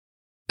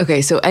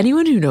Okay, so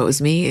anyone who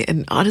knows me,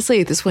 and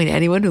honestly, at this point,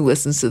 anyone who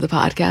listens to the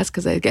podcast,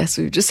 because I guess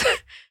we've just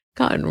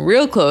gotten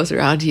real close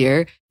around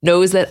here,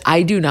 knows that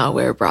I do not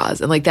wear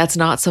bras. And like, that's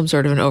not some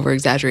sort of an over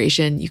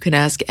exaggeration. You can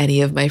ask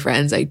any of my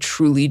friends. I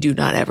truly do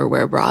not ever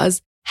wear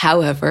bras.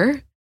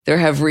 However, there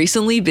have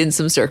recently been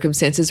some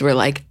circumstances where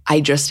like,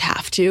 I just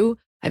have to.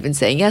 I've been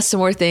saying yes to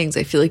more things.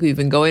 I feel like we've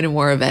been going to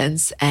more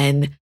events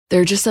and there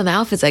are just some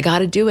outfits. I got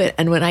to do it.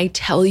 And when I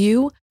tell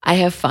you, I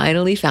have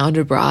finally found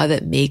a bra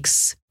that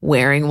makes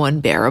wearing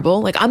one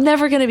bearable. Like I'm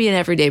never going to be an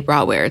everyday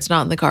bra wearer. It's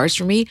not in the cards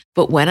for me.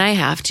 But when I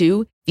have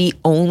to, the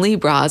only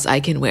bras I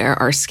can wear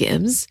are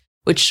Skims,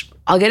 which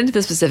I'll get into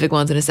the specific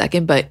ones in a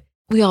second, but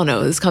we all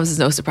know this comes as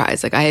no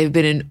surprise. Like I have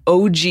been an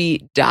OG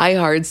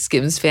diehard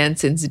Skims fan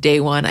since day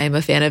one. I am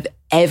a fan of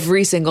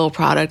every single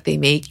product they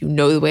make. You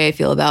know the way I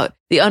feel about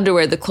the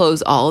underwear, the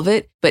clothes, all of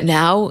it. But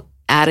now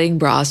adding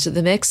bras to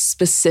the mix,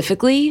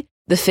 specifically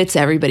the Fits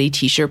Everybody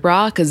t-shirt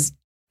bra, because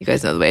you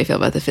guys know the way I feel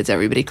about the Fits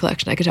Everybody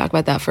collection. I could talk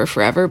about that for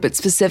forever, but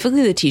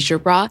specifically the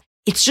t-shirt bra,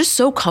 it's just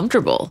so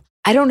comfortable.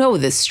 I don't know,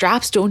 the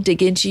straps don't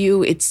dig into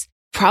you. It's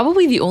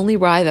probably the only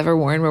bra I've ever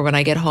worn where when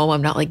I get home,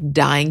 I'm not like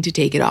dying to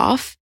take it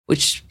off,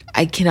 which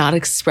I cannot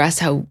express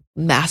how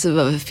massive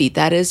of a feat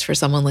that is for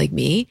someone like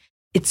me.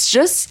 It's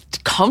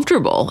just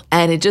comfortable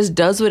and it just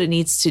does what it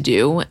needs to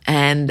do.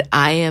 And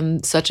I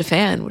am such a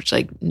fan, which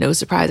like no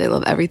surprise, I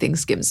love everything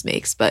Skims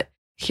makes, but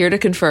here to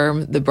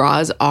confirm the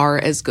bras are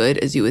as good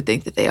as you would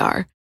think that they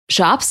are.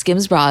 Shop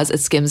Skims bras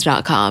at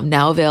skims.com,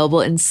 now available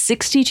in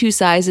 62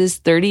 sizes,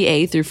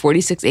 30A through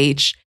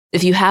 46H.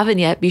 If you haven't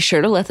yet, be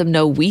sure to let them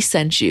know we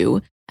sent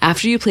you.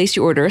 After you place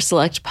your order,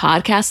 select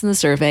podcast in the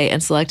survey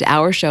and select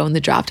our show in the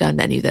drop-down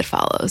menu that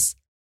follows.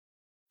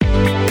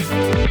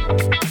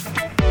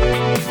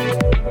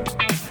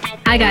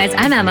 Hi guys,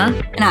 I'm Emma.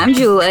 And I'm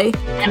Julie.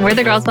 And we're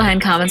the girls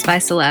behind Comments by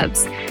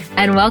Celebs.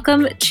 And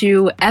welcome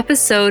to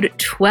episode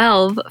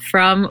 12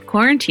 from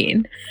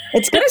quarantine.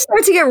 It's going to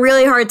start to get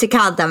really hard to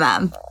count them,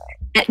 Em.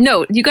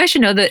 No, you guys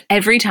should know that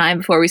every time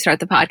before we start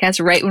the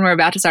podcast, right when we're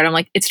about to start, I'm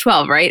like, it's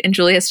 12, right? And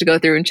Julie has to go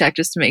through and check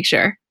just to make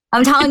sure.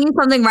 I'm telling you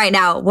something right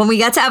now. When we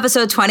get to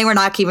episode 20, we're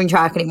not keeping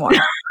track anymore.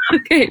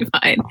 Okay,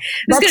 fine.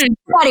 That's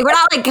 20. We're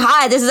not like,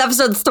 hi, this is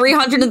episode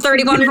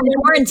 331 from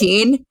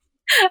quarantine.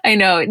 I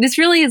know. This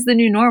really is the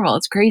new normal.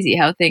 It's crazy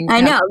how things I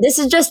know. This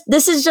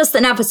is just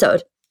an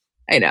episode.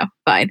 I know.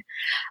 Fine.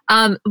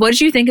 What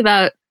did you think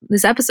about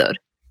this episode?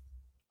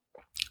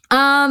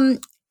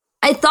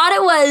 I thought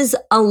it was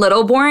a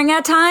little boring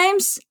at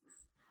times.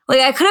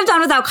 Like I could have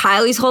done without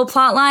Kylie's whole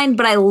plot line,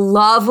 but I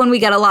love when we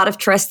get a lot of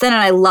Tristan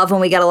and I love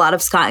when we get a lot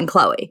of Scott and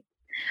Chloe.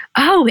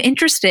 Oh,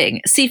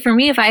 interesting. See, for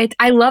me,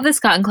 I love the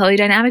Scott and Chloe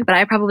dynamic, but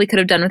I probably could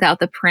have done without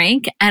the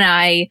prank. And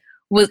I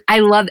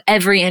love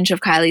every inch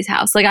of Kylie's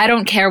house. Like I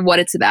don't care what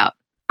it's about.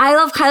 I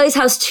love Kylie's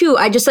house too.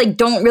 I just like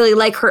don't really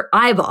like her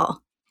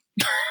eyeball.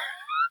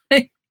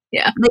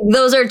 Yeah. Like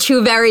those are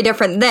two very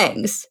different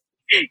things.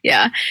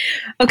 Yeah.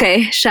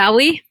 Okay. Shall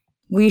we?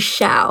 We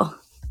shall.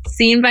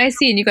 Scene by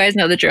scene. You guys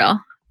know the drill.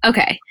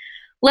 Okay.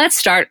 Let's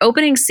start.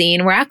 Opening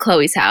scene. We're at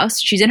Chloe's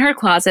house. She's in her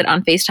closet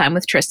on FaceTime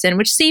with Tristan,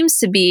 which seems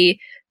to be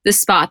the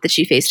spot that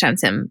she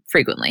FaceTimes him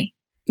frequently.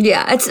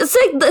 Yeah. It's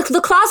like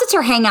the closet's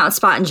her hangout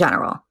spot in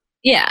general.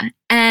 Yeah.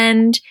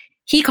 And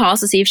he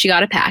calls to see if she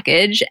got a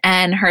package,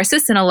 and her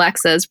assistant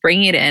Alexa is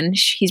bringing it in.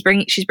 She's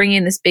bringing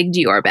in this big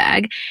Dior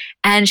bag,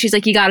 and she's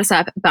like, "You got to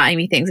stop buying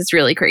me things. It's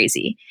really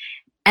crazy."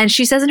 And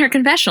she says in her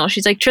confessional,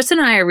 she's like, "Tristan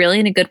and I are really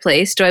in a good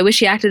place. Do I wish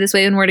he acted this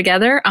way when we're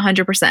together?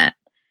 100%.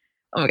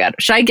 Oh my God.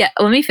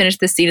 Let me finish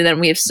this scene and then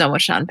we have so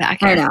much to unpack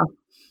here. I know.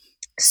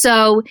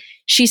 So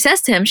she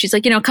says to him, she's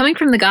like, coming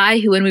from the guy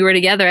who, when we were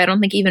together, I don't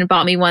think even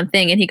bought me one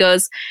thing. And he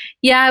goes,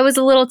 "Yeah, I was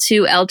a little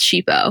too El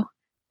Cheapo."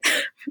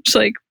 She's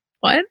like,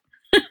 what?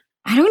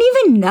 I don't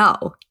even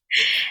know.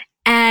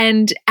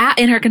 And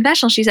in her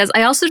confessional, she says,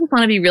 "I also just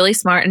want to be really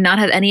smart and not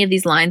have any of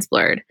these lines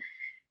blurred."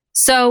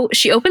 So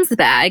she opens the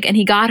bag and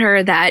he got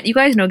her that, you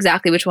guys know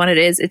exactly which one it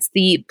is. It's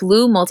the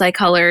blue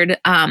multicolored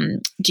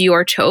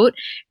Dior tote.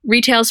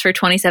 Retails for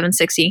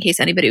 $27.60 in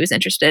case anybody was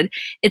interested.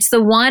 It's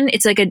the one,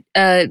 it's like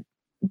a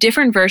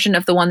different version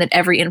of the one that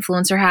every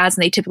influencer has,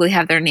 and they typically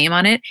have their name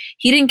on it.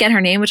 He didn't get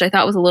her name, which I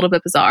thought was a little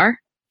bit bizarre.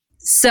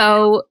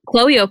 So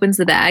Chloe opens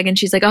the bag and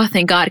she's like, "Oh,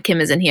 thank God Kim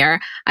isn't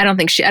here." I don't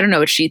know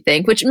what she'd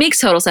think, which makes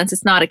total sense.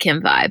 It's not a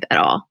Kim vibe at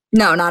all.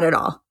 No, not at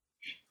all.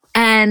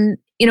 And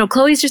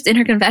Chloe's just in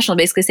her confessional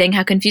basically saying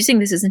how confusing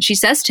this is. And she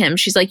says to him,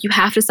 she's like, "You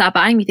have to stop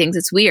buying me things.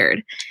 It's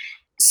weird."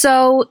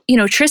 So,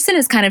 Tristan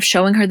is kind of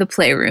showing her the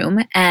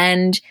playroom.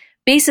 And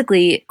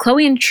basically,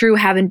 Chloe and True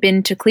haven't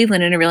been to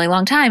Cleveland in a really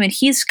long time. And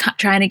he's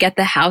trying to get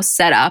the house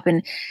set up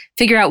and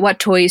figure out what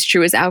toys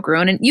True has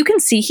outgrown. And you can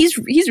see he's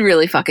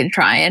really fucking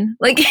trying.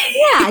 Like,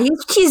 yeah,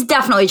 he's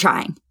definitely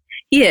trying.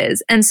 He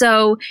is. And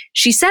so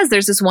she says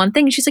there's this one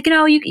thing. She's like,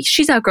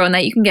 she's outgrown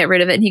that. You can get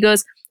rid of it. And he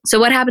goes, so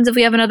what happens if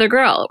we have another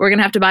girl? We're going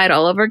to have to buy it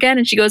all over again.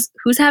 And she goes,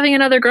 who's having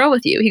another girl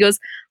with you? He goes,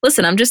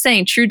 listen, I'm just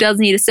saying True does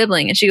need a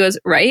sibling. And she goes,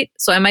 right.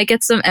 So I might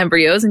get some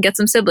embryos and get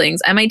some siblings.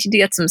 I might need to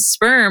get some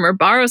sperm or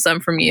borrow some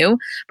from you,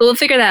 but we'll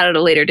figure that out at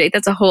a later date.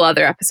 That's a whole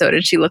other episode.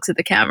 And she looks at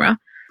the camera.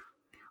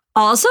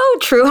 Also,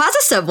 True has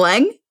a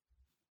sibling.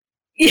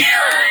 Yeah.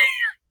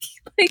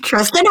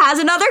 Tristan has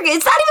another.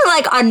 It's not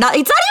even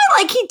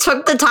like he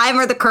took the time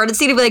or the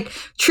courtesy to be like,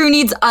 True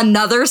needs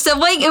another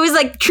sibling. It was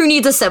like, True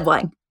needs a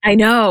sibling. I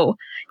know.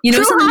 True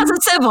has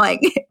a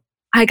sibling.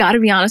 I got to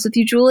be honest with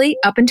you, Julie.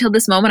 Up until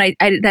this moment,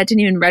 I that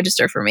didn't even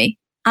register for me.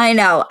 I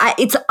know.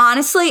 It's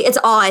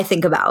all I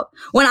think about.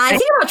 When I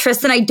think about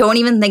Tristan, I don't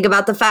even think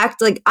about the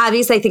fact, like,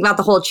 obviously I think about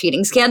the whole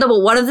cheating scandal, but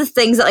one of the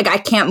things that, like, I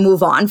can't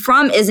move on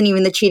from isn't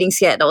even the cheating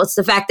scandal. It's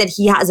the fact that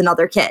he has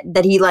another kid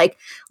that he, like,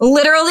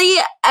 literally,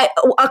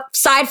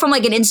 aside from,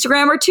 like, an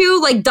Instagram or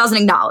two, like, doesn't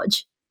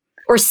acknowledge.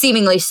 Or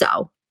seemingly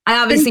so.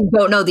 I obviously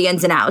don't know the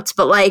ins and outs,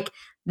 but, like,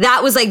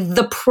 that was, like,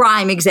 the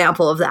prime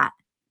example of that.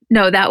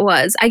 No, that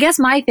was. I guess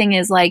my thing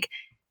is, like,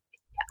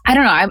 I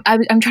don't know.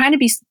 I'm trying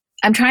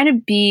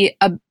to be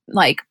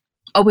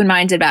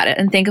open-minded about it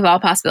and think of all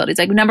possibilities.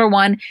 Like, number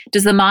one,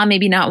 does the mom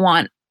maybe not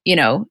want,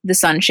 the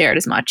son shared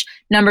as much?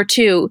 Number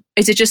two,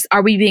 is it just,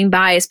 are we being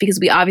biased because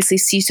we obviously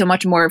see so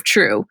much more of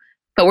True,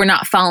 but we're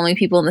not following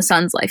people in the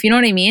son's life? You know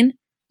what I mean?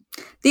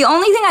 The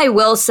only thing I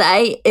will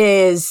say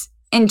is,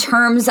 in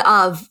terms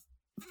of,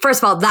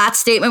 first of all, that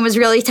statement was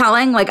really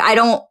telling. Like, I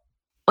don't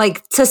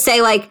like to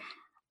say, like,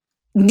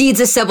 needs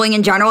a sibling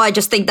in general. I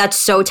just think that's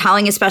so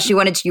telling, especially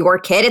when it's your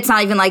kid. It's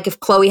not even like if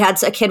Chloe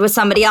had a kid with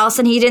somebody else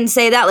and he didn't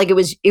say that. Like, it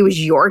was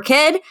your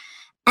kid.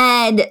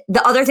 And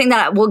the other thing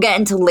that we'll get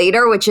into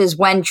later, which is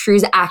when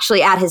True's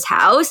actually at his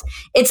house,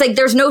 it's like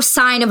there's no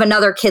sign of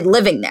another kid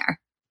living there.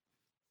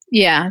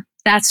 Yeah,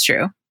 that's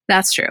true.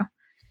 That's true.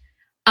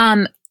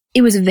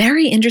 It was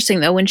very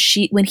interesting though when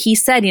he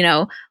said,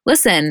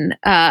 listen,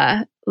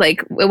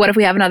 like, what if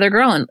we have another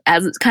girl? And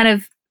as it's kind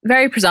of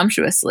very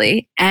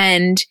presumptuously,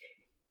 and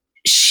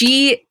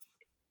she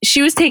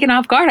was taken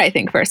off guard, I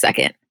think, for a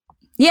second.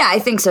 Yeah, I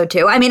think so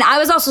too. I mean, I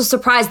was also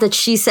surprised that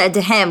she said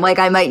to him, like,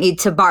 I might need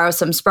to borrow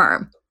some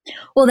sperm.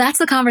 Well, that's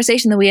the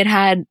conversation that we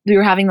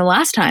were having the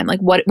last time. Like,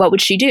 what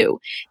would she do?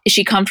 Is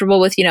she comfortable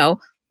with,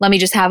 let me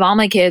just have all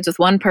my kids with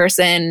one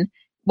person,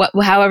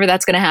 however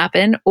that's going to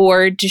happen?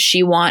 Or does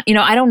she want,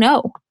 I don't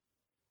know.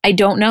 I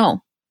don't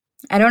know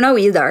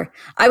either.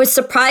 I was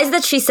surprised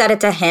that she said it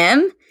to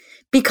him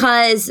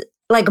because,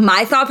 like,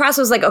 my thought process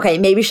was like, okay,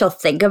 maybe she'll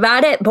think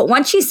about it. But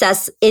once she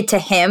says it to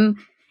him,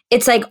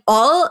 it's like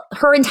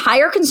her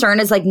entire concern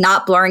is like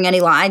not blurring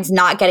any lines,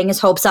 not getting his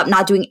hopes up,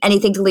 not doing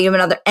anything to lead him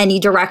in any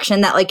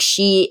direction that, like,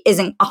 she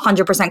isn't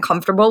 100%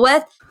 comfortable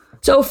with.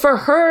 So for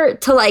her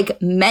to,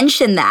 like,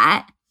 mention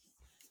that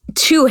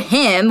to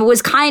him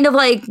was kind of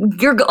like,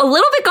 you're a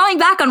little bit going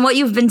back on what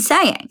you've been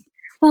saying.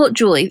 Well,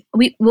 Julie,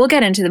 we'll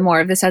get into more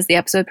of this as the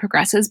episode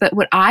progresses. But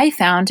what I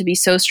found to be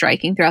so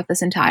striking throughout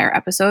this entire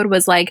episode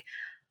was, like,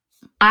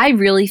 I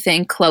really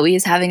think Chloe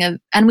is having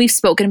and we've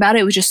spoken about it,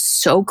 it was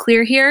just so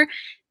clear here.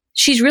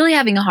 She's really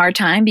having a hard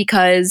time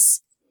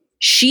because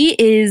she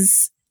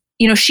is,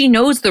 she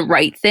knows the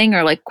right thing,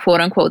 or, like,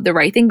 quote unquote, the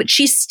right thing, but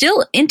she's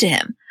still into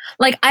him.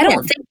 Like, I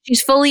don't think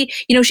she's fully,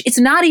 it's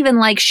not even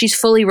like she's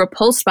fully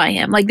repulsed by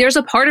him. Like, there's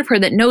a part of her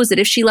that knows that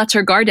if she lets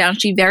her guard down,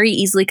 she very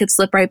easily could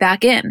slip right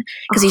back in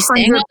because he's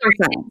saying all the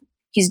right things.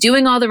 He's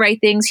doing all the right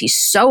things. He's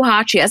so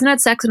hot. She hasn't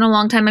had sex in a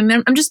long time. I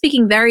mean, I'm just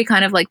speaking very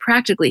kind of, like,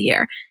 practically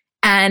here.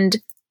 And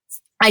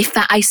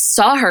I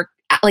saw her,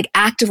 like,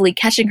 actively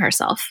catching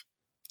herself.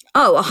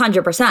 Oh,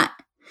 100%.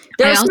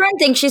 There are certain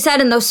things she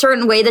said in the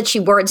certain way that she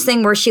words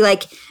things where she,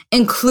 like,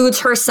 includes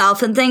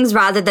herself in things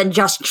rather than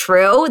just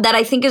True, that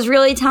I think is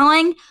really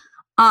telling.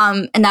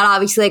 And that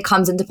obviously, like,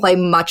 comes into play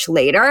much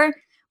later.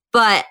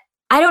 But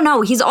I don't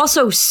know. He's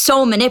also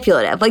so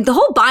manipulative. Like, the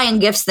whole buying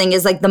gifts thing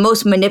is, like, the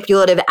most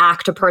manipulative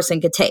act a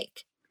person could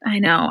take. I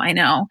know.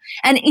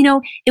 And,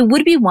 it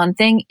would be one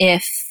thing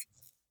if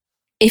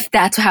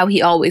that's how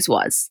he always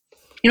was.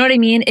 You know what I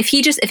mean? If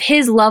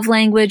his love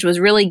language was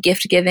really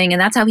gift giving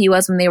and that's how he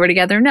was when they were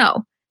together,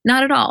 no,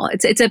 not at all.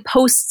 It's a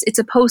post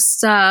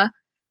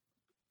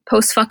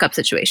fuck up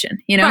situation,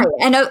 Right.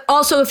 And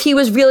also if he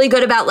was really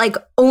good about, like,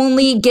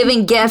 only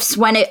giving gifts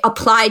when it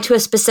applied to a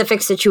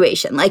specific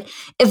situation. Like,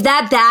 if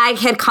that bag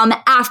had come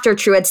after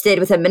True had stayed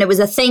with him and it was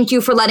a thank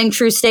you for letting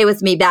True stay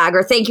with me bag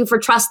or thank you for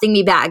trusting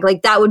me bag,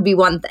 like, that would be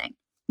one thing.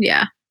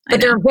 Yeah.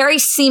 But they're very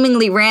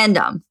seemingly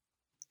random.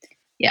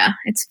 Yeah,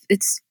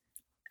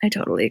 I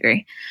totally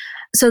agree.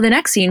 So the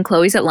next scene,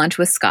 Chloe's at lunch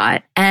with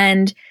Scott,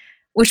 and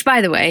which,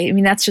 by the way, I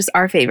mean, that's just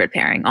our favorite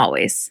pairing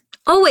always.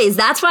 Always.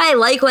 That's why I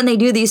like when they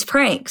do these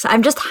pranks.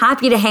 I'm just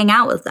happy to hang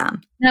out with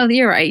them. No,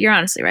 you're right. You're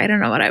honestly right. I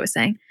don't know what I was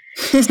saying.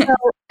 So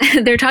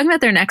they're talking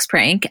about their next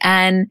prank,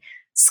 and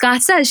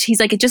Scott says, he's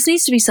like, it just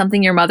needs to be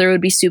something your mother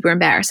would be super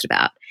embarrassed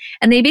about.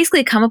 And they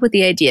basically come up with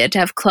the idea to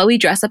have Chloe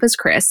dress up as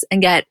Chris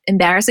and get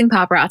embarrassing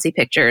paparazzi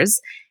pictures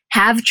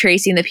have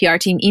Tracy and the PR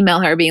team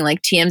email her being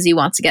like, TMZ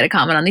wants to get a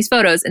comment on these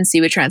photos and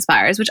see what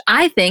transpires, which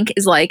I think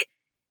is like,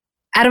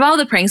 out of all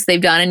the pranks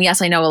they've done, and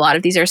yes, I know a lot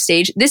of these are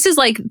staged, this is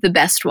like the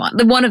best one,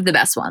 one of the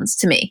best ones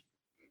to me.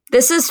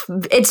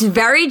 It's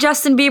very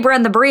Justin Bieber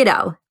and the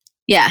burrito.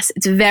 Yes,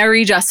 it's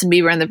very Justin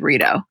Bieber and the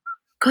burrito.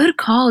 Good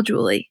call,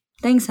 Julie.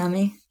 Thanks,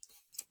 Emmy.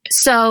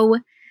 So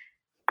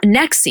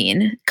next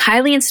scene,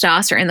 Kylie and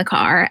Stas are in the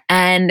car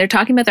and they're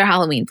talking about their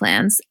Halloween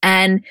plans.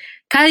 And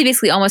Kylie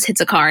basically almost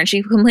hits a car and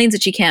she complains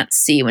that she can't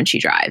see when she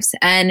drives.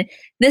 And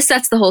this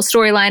sets the whole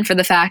storyline for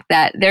the fact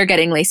that they're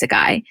getting LASIK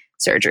eye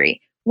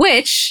surgery,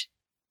 which,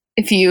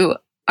 if you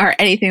are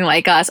anything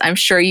like us, I'm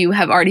sure you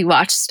have already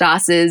watched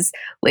Stas's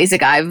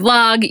LASIK eye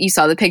vlog. You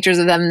saw the pictures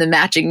of them in the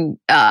matching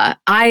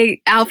eye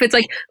outfits.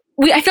 Like,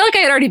 I feel like I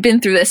had already been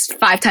through this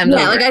 5 times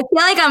over. Like I feel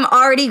like I'm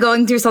already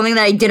going through something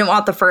that I didn't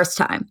want the first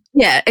time.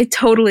 Yeah, I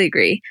totally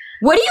agree.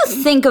 What do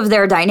you think of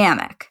their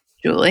dynamic?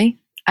 Julie,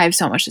 I have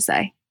so much to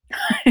say.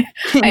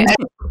 Do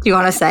you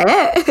want to say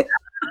it?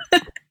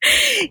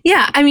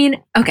 Yeah, I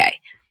mean, okay.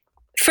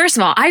 First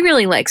of all, I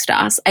really like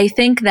Stas. I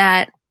think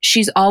that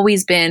she's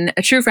always been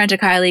a true friend to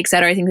Kylie, et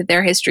cetera. I think that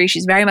their history,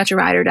 she's very much a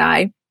ride or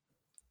die.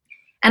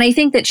 And I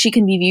think that she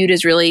can be viewed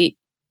as really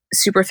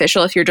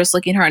superficial if you're just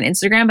looking at her on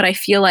Instagram. But I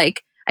feel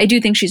like, I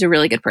do think she's a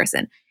really good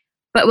person.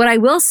 But what I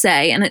will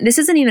say, and this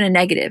isn't even a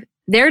negative,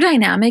 their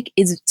dynamic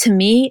is, to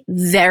me,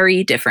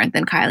 very different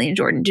than Kylie and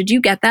Jordan. Did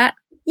you get that?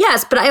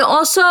 Yes, but I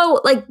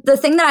also, like, the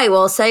thing that I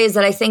will say is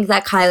that I think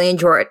that Kylie and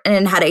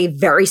Jordan had a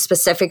very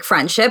specific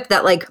friendship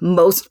that, like,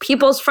 most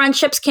people's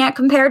friendships can't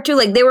compare to.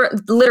 Like, they were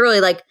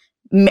literally, like,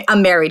 a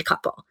married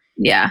couple.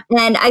 Yeah.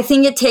 And I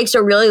think it takes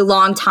a really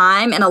long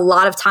time and a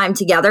lot of time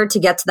together to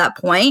get to that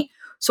point.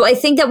 So I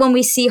think that when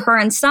we see her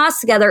and Stas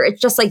together,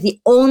 it's just like the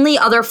only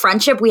other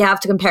friendship we have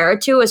to compare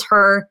it to is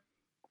her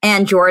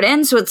and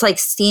Jordan. So it's like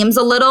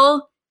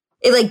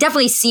it like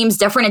definitely seems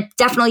different. It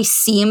definitely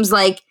seems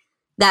like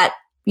that,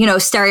 you know,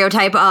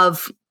 stereotype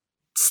of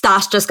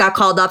Stas just got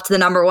called up to the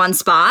number 1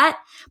 spot.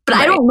 But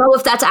right. I don't know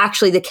if that's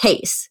actually the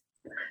case.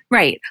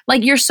 Right.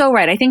 Like, you're so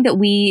right. I think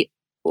that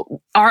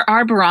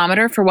our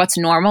barometer for what's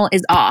normal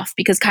is off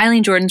because Kylie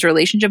and Jordan's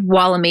relationship,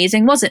 while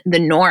amazing, wasn't the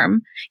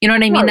norm. You know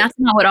what I mean? Right. That's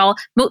not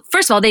what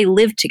first of all, they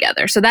lived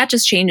together. So that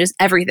just changes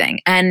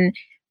everything. And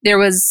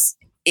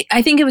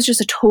I think it was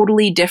just a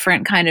totally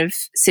different kind of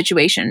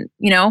situation,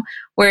 you know?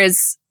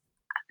 Whereas,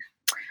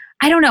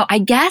 I don't know, I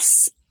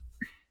guess,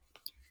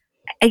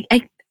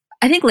 I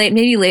think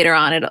maybe later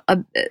on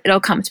it'll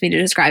come to me to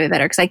describe it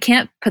better because I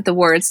can't put the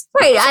words.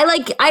 Right.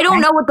 I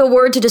don't know what the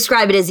word to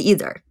describe it is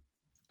either.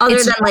 Other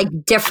than like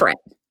different.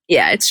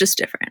 Yeah, it's just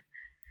different.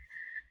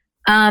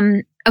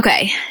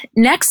 Okay.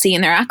 Next scene,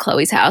 they're at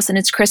Chloe's house and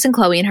it's Chris and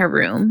Chloe in her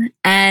room.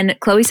 And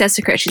Chloe says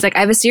to Chris, she's like, I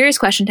have a serious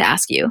question to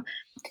ask you.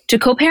 To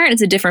co-parent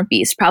is a different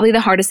beast, probably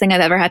the hardest thing I've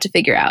ever had to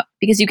figure out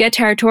because you get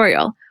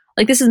territorial.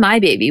 Like, this is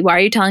my baby. Why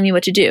are you telling me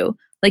what to do?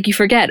 Like, you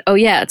forget, oh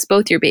yeah, it's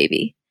both your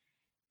baby.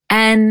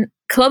 And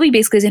Chloe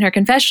basically is in her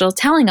confessional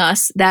telling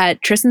us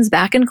that Tristan's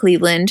back in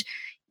Cleveland.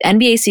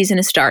 NBA season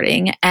is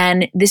starting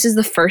and this is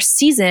the first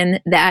season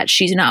that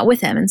she's not with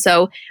him. And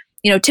so,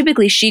 you know,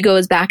 typically she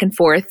goes back and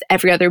forth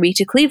every other week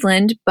to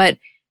Cleveland, but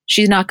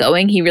she's not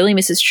going. He really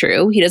misses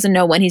True. He doesn't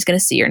know when he's going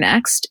to see her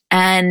next.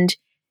 And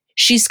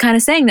she's kind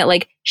of saying that,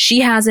 like, she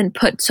hasn't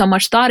put so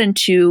much thought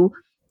into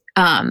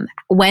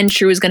when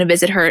True is going to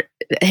visit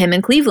him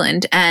in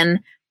Cleveland. And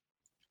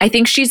I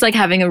think she's like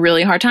having a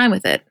really hard time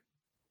with it.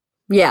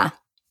 Yeah.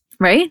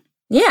 Right?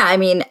 Yeah. I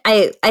mean,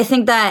 I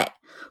think that,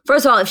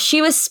 first of all, if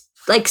she was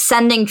like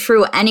sending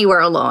True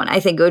anywhere alone, I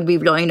think it would be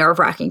really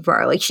nerve-wracking for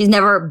her. Like, she's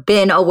never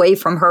been away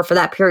from her for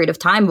that period of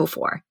time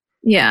before.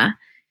 Yeah.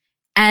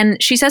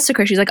 And she says to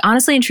Chris, she's like,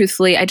 honestly and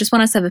truthfully, I just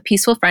want us to have a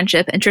peaceful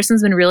friendship. And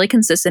Tristan's been really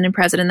consistent and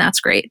present, and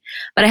that's great.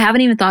 But I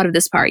haven't even thought of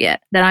this part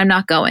yet, that I'm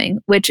not going,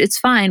 which it's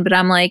fine. But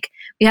I'm like,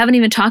 we haven't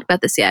even talked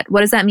about this yet.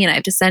 What does that mean? I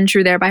have to send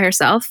True there by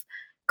herself?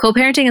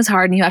 Co-parenting is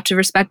hard and you have to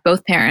respect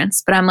both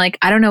parents. But I'm like,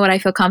 I don't know what I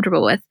feel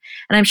comfortable with.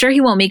 And I'm sure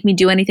he won't make me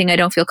do anything I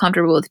don't feel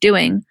comfortable with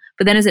doing.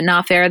 But then is it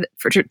not fair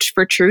for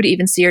True to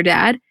even see her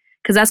dad?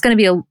 Because that's going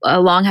to be a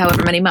long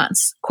however many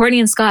months.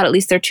 Courtney and Scott, at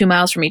least they're 2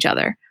 miles from each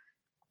other.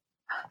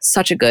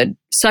 Such an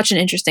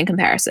interesting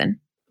comparison.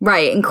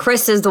 Right. And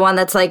Chris is the one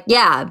that's like,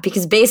 yeah,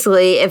 because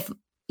basically if,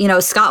 you know,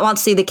 Scott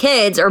wants to see the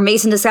kids or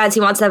Mason decides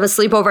he wants to have a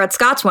sleepover at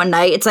Scott's one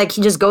night, it's like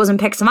he just goes and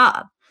picks them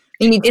up.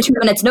 You need 2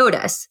 minutes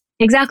notice.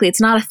 Exactly.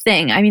 It's not a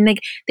thing. I mean,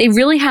 they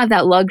really have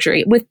that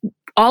luxury with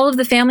all of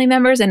the family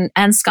members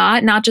and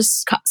Scott, not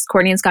just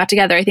Courtney and Scott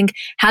together. I think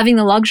having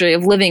the luxury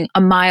of living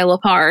a mile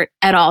apart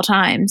at all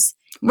times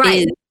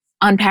is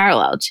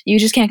unparalleled. You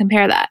just can't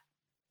compare that.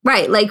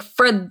 Right. Like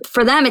for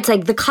them, it's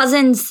like the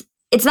cousins,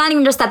 it's not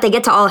even just that they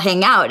get to all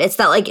hang out. It's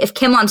that, like, if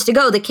Kim wants to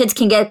go, the kids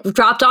can get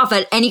dropped off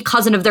at any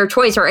cousin of their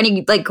choice or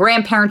any, like,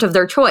 grandparent of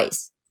their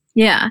choice.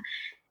 Yeah.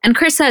 And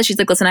Chris says, she's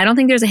like, listen, I don't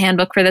think there's a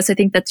handbook for this. I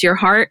think that's your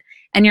heart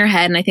and your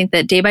head. And I think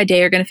that day by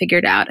day you're going to figure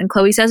it out. And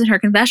Chloe says in her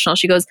confessional,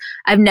 she goes,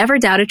 I've never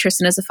doubted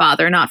Tristan as a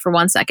father, not for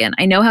 1 second.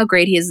 I know how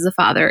great he is as a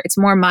father. It's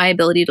more my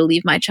ability to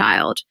leave my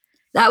child.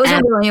 That was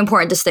a really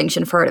important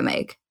distinction for her to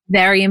make.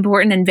 Very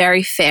important and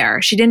very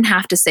fair. She didn't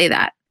have to say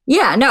that.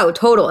 Yeah, no,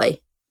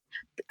 totally.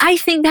 I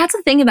think that's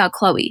the thing about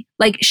Khloe.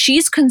 Like she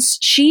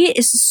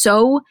is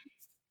so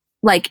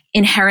like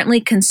inherently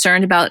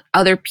concerned about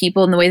other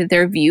people and the way that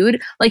they're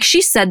viewed. Like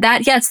she said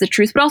that, yeah, it's the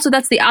truth, but also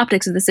that's the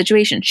optics of the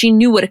situation. She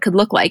knew what it could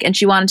look like and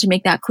she wanted to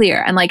make that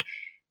clear. And like,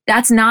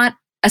 that's not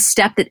a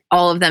step that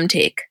all of them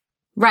take.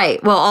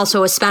 Right. Well,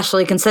 also,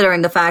 especially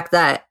considering the fact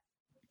that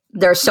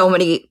there's so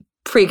many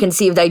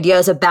preconceived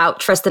ideas about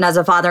Tristan as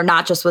a father,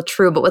 not just with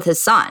True, but with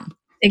his son.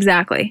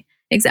 Exactly.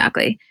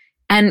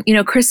 And, you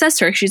know, Chris says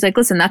to her, she's like,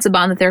 listen, that's a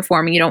bond that they're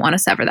forming. You don't want to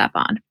sever that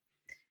bond.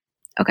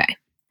 Okay.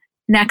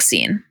 Next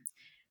scene.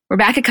 We're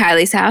back at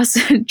Kylie's house.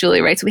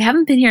 Julie writes, we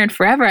haven't been here in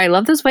forever. I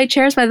love those white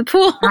chairs by the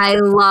pool. I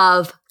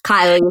love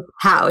Kylie's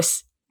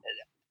house.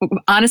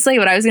 Honestly,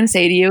 what I was going to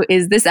say to you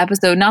is this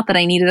episode, not that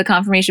I needed the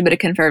confirmation, but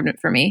it confirmed it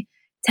for me.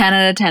 10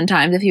 out of 10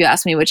 times, if you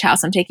ask me which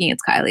house I'm taking,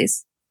 it's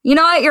Kylie's. You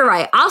know what? You're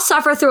right. I'll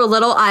suffer through a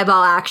little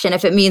eyeball action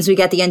if it means we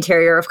get the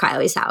interior of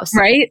Kylie's house.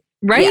 Right?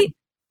 Yeah,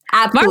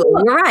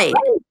 absolutely. You're right.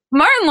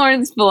 Martin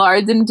Lawrence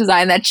Villar didn't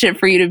design that shit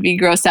for you to be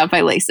grossed out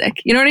by LASIK.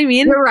 You know what I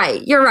mean? You're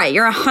right.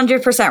 You're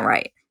 100%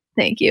 right.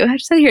 Thank you. I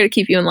just had here to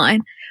keep you in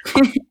line.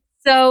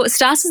 So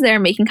Stas is there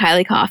making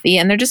Kylie coffee,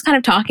 and they're just kind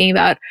of talking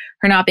about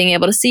her not being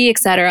able to see,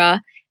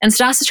 etc. And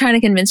Stas is trying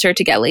to convince her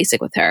to get LASIK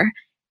with her.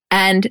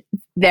 And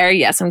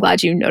yes, I'm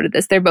glad you noted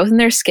this. They're both in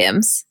their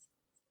Skims.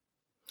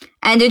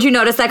 And did you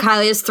notice that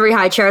Kylie has 3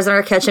 high chairs in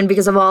her kitchen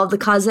because of all of the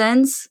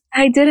cousins?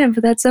 I didn't,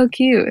 but that's so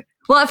cute.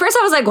 Well, at first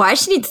I was like, why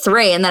does she need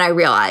 3? And then I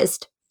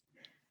realized.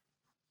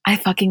 I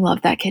fucking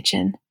love that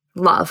kitchen.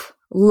 Love.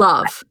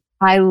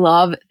 I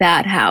love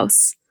that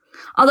house.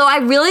 Although I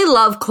really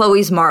love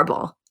Chloe's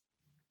marble.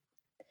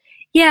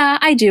 Yeah,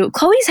 I do.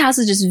 Chloe's house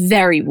is just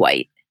very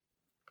white.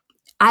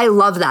 I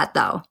love that,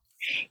 though.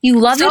 You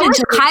love so it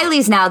until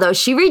Kylie's now, though.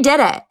 She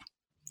redid it.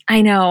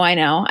 I know. I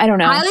don't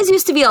know. Kylie's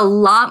used to be a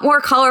lot more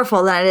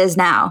colorful than it is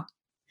now.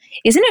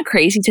 Isn't it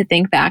crazy to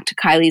think back to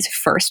Kylie's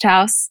first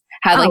house?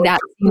 How like that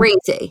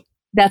crazy.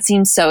 That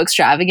seems so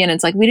extravagant.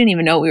 It's like we didn't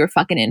even know what we were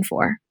fucking in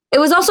for. It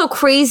was also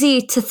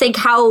crazy to think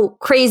how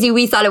crazy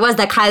we thought it was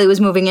that Kylie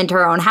was moving into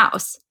her own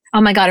house.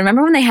 Oh my God.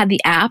 Remember when they had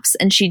the apps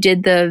and she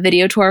did the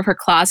video tour of her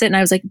closet and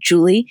I was like,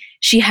 Julie,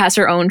 she has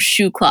her own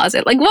shoe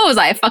closet. Like, what was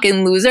I, a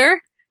fucking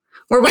loser?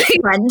 Were we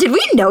friends? Did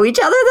we know each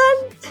other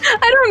then?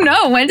 I don't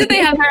know. When did they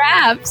have their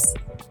apps?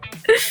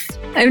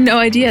 I have no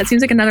idea. It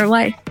seems like another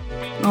life.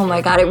 Oh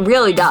my God, it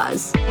really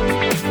does.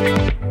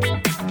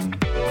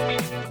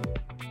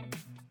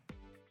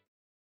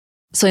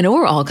 So I know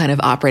we're all kind of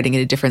operating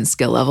at a different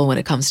skill level when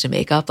it comes to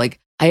makeup. Like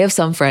I have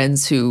some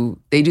friends who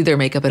they do their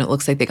makeup and it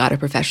looks like they got it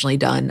professionally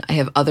done. I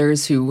have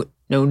others who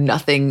know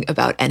nothing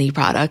about any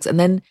products. And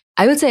then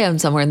I would say I'm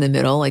somewhere in the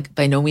middle. Like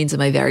by no means am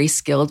I very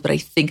skilled, but I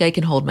think I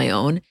can hold my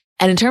own.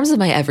 And in terms of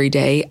my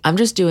everyday, I'm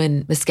just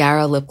doing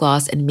mascara, lip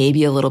gloss, and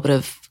maybe a little bit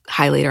of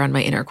highlighter on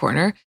my inner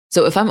corner.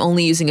 So if I'm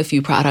only using a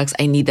few products,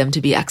 I need them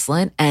to be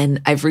excellent. And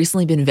I've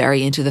recently been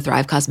very into the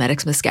Thrive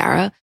Cosmetics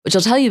mascara, which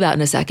I'll tell you about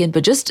in a second,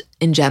 but just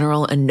in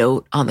general, a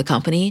note on the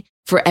company.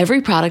 For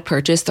every product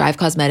purchase, Thrive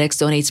Cosmetics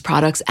donates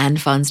products and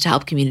funds to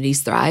help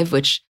communities thrive,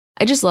 which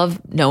I just love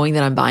knowing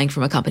that I'm buying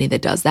from a company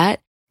that does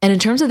that. And in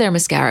terms of their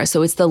mascara,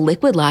 so it's the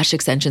Liquid Lash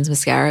Extensions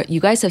mascara. You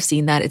guys have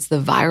seen that. It's the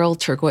viral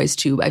turquoise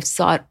tube. I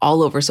saw it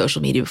all over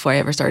social media before I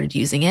ever started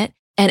using it.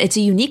 And it's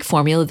a unique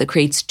formula that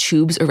creates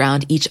tubes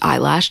around each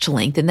eyelash to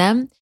lengthen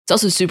them. It's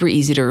also super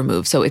easy to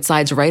remove. So it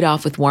slides right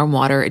off with warm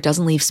water. It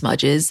doesn't leave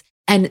smudges.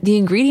 And the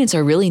ingredients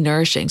are really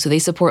nourishing. So they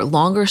support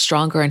longer,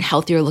 stronger, and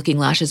healthier looking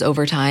lashes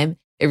over time.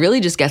 It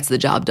really just gets the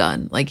job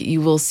done. Like you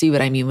will see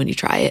what I mean when you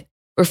try it.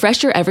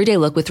 Refresh your everyday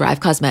look with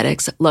Thrive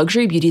Cosmetics,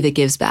 luxury beauty that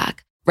gives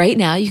back. Right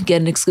now, you can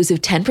get an exclusive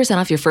 10%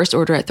 off your first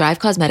order at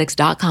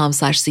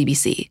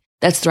thrivecosmetics.com/CBC.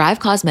 That's Thrive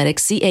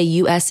Cosmetics,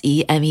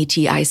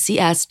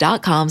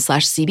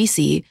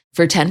 CAUSEMETICS.com/CBC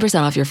for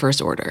 10% off your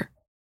first order.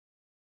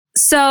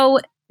 So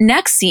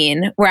next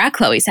scene, we're at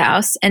Chloe's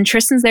house and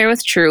Tristan's there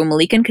with True.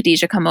 Malik and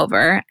Khadijah come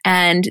over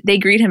and they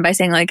greet him by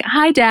saying like,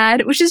 hi,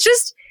 Dad, which is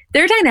just,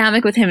 their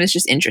dynamic with him is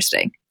just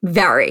interesting.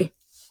 Very.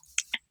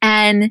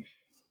 And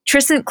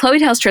Chloe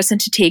tells Tristan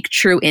to take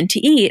True in to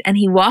eat and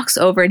he walks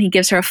over and he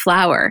gives her a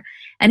flower.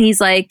 And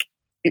he's like,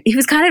 he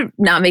was kind of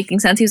not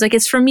making sense. He was like,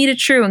 it's from me to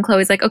True. And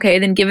Chloe's like, okay,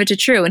 then give it to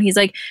True. And he's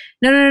like,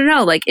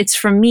 no. Like, it's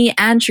from me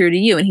and True to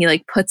you. And he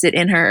like puts it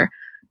in her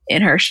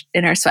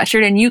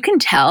sweatshirt. And you can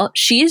tell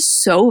she is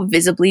so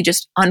visibly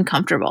just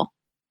uncomfortable.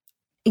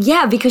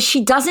 Yeah, because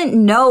she doesn't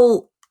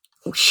know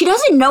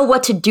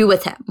what to do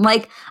with him.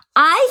 Like,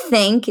 I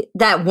think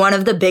that one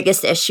of the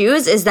biggest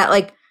issues is that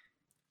like,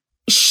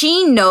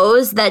 she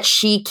knows that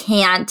she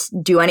can't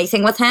do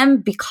anything with him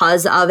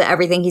because of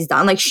everything he's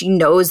done. Like she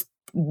knows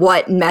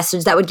what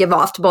message that would give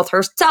off to both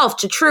herself,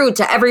 to True,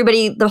 to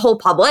everybody, the whole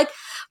public.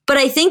 But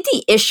I think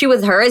the issue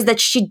with her is that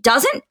she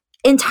doesn't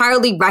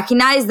entirely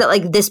recognize that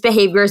like this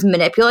behavior is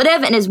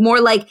manipulative and is more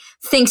like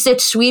thinks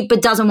it's sweet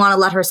but doesn't want to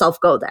let herself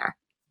go there.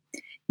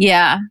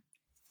 Yeah.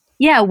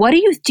 What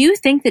do you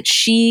think that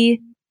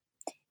she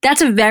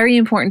That's a very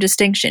important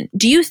distinction.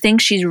 Do you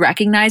think she's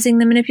recognizing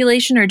the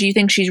manipulation, or do you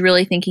think she's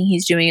really thinking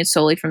he's doing it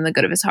solely from the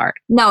good of his heart?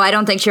 No, I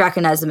don't think she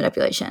recognized the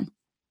manipulation.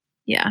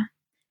 Yeah.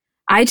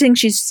 I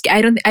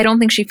don't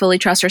think she fully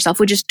trusts herself,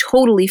 which is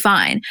totally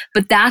fine.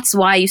 But that's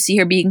why you see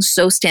her being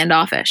so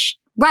standoffish.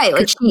 Right.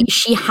 Like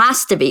she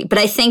has to be. But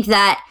I think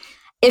that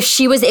if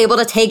she was able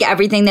to take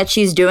everything that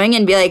she's doing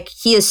and be like,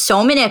 he is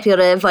so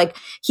manipulative, like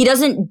he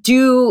doesn't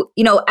do,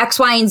 X,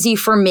 Y, and Z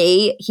for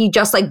me. He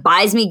just like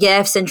buys me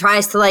gifts and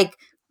tries to like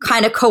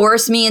kind of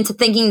coerce me into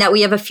thinking that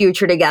we have a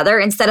future together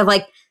instead of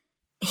like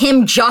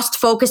him just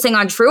focusing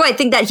on True. I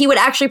think that he would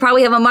actually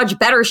probably have a much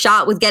better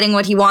shot with getting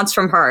what he wants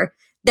from her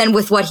than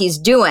with what he's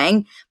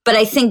doing. But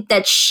I think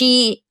that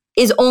she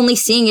is only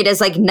seeing it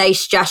as like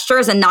nice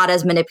gestures and not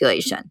as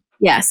manipulation.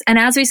 Yes. And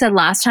as we said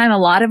last time, a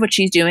lot of what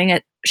she's doing,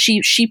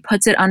 she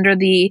puts it under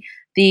the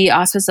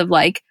auspice of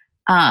like,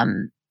 I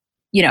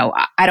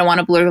don't want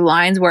to blur the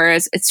lines,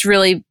 whereas it's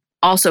really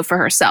also for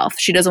herself.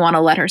 She doesn't want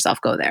to let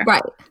herself go there.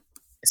 Right.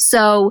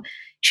 So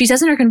she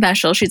says in her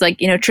confessional, she's like,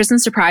 Tristan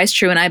surprised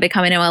True and I by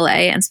coming to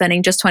LA and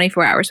spending just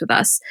 24 hours with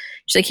us.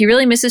 She's like, he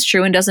really misses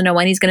True and doesn't know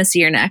when he's going to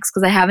see her next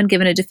because I haven't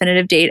given a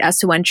definitive date as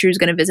to when True's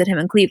going to visit him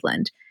in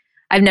Cleveland.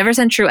 I've never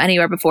sent True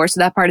anywhere before, so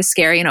that part is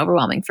scary and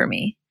overwhelming for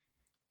me.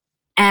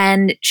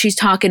 And she's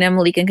talking to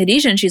Malika and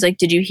Khadijah, and she's like,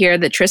 did you hear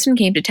that Tristan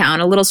came to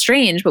town? A little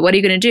strange, but what are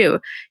you going to do?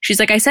 She's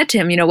like, I said to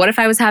him, what if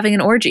I was having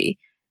an orgy?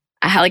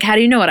 How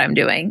do you know what I'm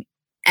doing?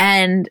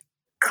 And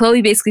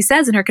Chloe basically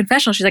says in her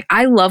confessional, she's like,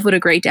 I love what a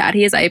great dad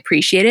he is. I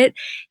appreciate it.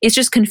 It's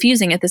just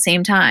confusing at the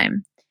same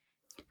time.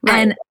 Right.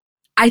 And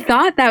I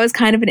thought that was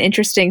kind of an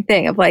interesting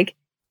thing of like,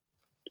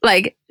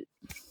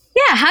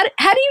 yeah, how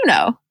do you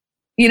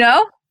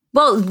know?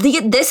 Well,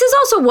 this is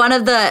also one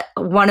of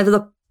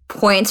the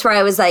points where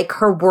I was like,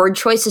 her word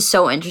choice is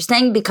so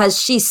interesting because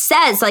she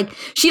says like,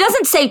 she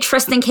doesn't say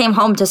Tristan came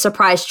home to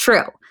surprise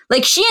True.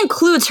 Like she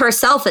includes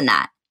herself in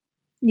that.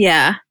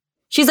 Yeah.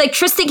 She's like,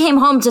 Tristan came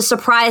home to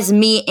surprise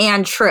me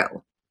and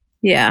True.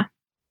 Yeah.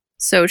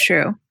 So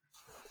true.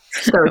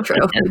 So true.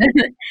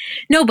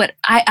 No, but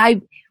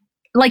I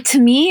like, to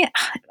me,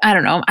 I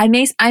don't know.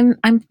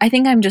 I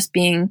think I'm just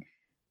being,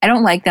 I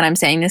don't like that I'm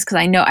saying this because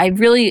I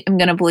really am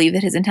going to believe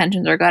that his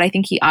intentions are good. I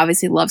think he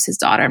obviously loves his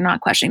daughter. I'm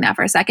not questioning that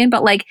for a second.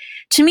 But like,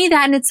 to me,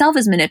 that in itself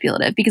is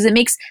manipulative because it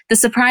makes the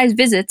surprise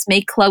visits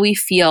make Chloe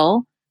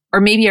feel, or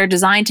maybe are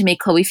designed to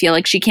make Chloe feel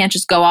like she can't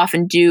just go off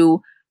and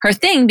do her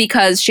thing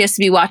because she has to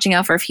be watching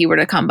out for if he were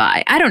to come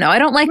by. I don't know. I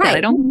don't like that.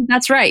 I don't think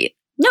that's right.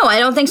 No, I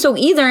don't think so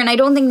either. And I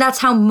don't think that's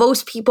how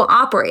most people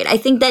operate. I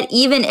think that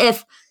even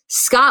if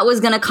Scott was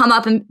going to come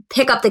up and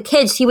pick up the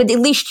kids, he would at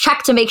least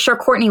check to make sure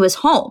Courtney was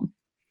home.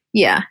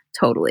 Yeah,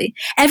 totally.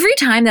 Every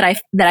time that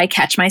I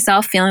catch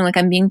myself feeling like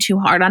I'm being too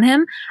hard on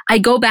him,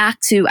 I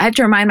have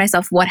to remind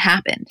myself what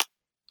happened.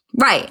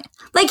 Right.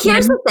 Like,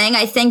 here's the thing.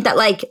 I think that,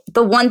 like,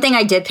 the one thing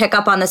I did pick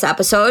up on this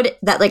episode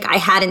that, like, I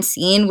hadn't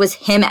seen was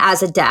him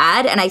as a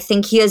dad. And I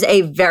think he is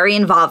a very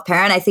involved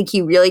parent. I think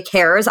he really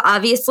cares,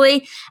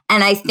 obviously.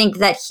 And I think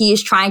that he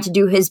is trying to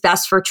do his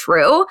best for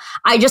True.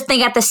 I just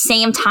think at the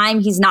same time,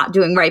 he's not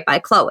doing right by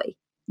Chloe.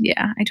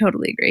 Yeah, I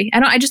totally agree.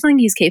 I just think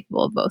he's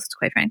capable of both,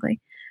 quite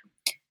frankly.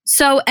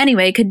 So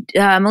anyway,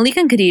 Malika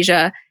and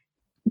Khadijah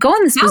go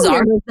on this bizarre. How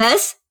weird was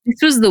this?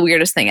 This was the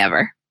weirdest thing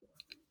ever.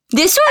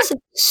 This was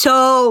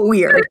so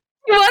weird.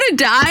 You want to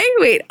die?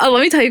 Wait,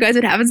 let me tell you guys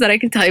what happens, that I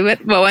can tell you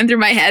what went through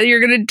my head. You're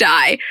going to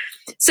die.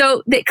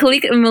 So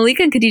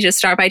Malika and Khadijah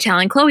start by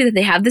telling Chloe that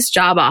they have this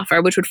job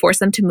offer, which would force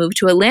them to move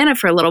to Atlanta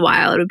for a little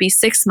while. It would be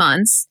 6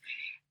 months.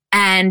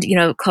 And,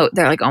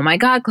 they're like, oh my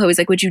God. Chloe's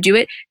like, would you do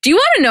it? Do you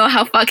want to know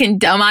how fucking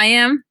dumb I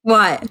am?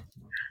 What?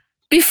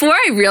 Before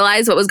I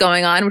realized what was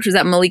going on, which was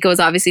that Malika was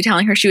obviously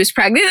telling her she was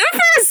pregnant,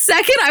 for a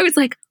second, I was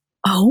like,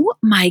 oh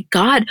my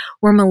God,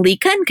 were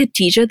Malika and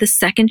Khadijah the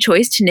second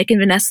choice to Nick and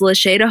Vanessa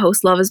Lachey to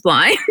host Love is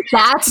Blind?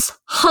 That's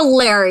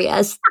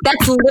hilarious.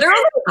 That's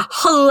literally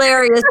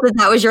hilarious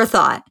that was your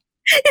thought.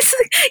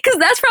 Because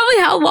that's probably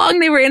how long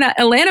they were in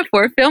Atlanta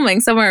for,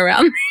 filming somewhere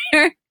around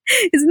there.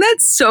 Isn't that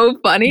so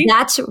funny?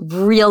 That's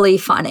really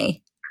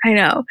funny. I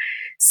know.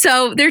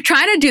 So they're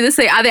trying to do this.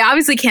 They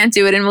obviously can't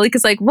do it. And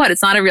Malika's like, what?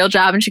 It's not a real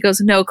job. And she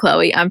goes, no,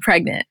 Chloe, I'm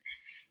pregnant.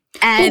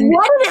 And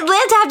what did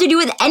Atlanta have to do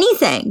with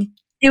anything?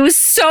 It was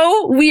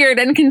so weird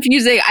and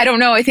confusing. I don't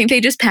know. I think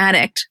they just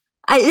panicked.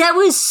 That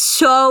was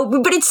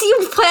but it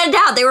seemed planned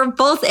out. They were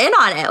both in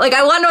on it. Like,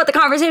 I want to know what the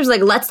conversation was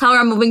like. Let's tell her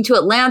I'm moving to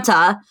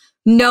Atlanta.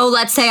 No,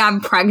 let's say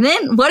I'm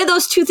pregnant. What do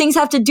those two things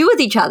have to do with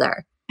each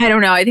other? I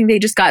don't know. I think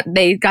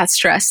they got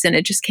stressed and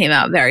it just came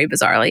out very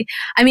bizarrely.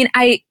 I mean,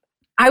 I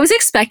was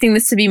expecting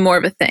this to be more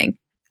of a thing.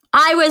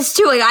 I was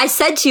too. Like I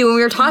said to you when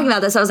we were talking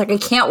about this, I was like, I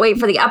can't wait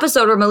for the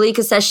episode where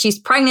Malika says she's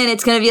pregnant.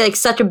 It's going to be like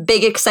such a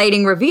big,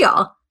 exciting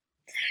reveal.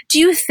 Do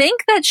you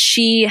think that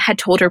she had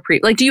told her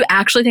do you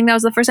actually think that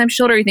was the first time she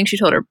told her, or you think she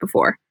told her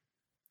before?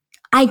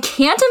 I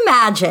can't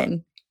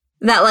imagine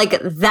that like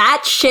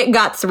that shit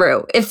got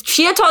through. If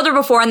she had told her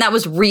before and that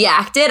was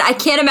reacted, I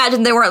can't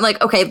imagine they weren't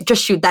like, okay,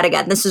 just shoot that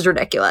again. This is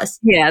ridiculous.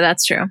 Yeah,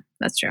 that's true.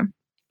 That's true.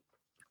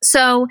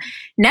 So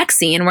next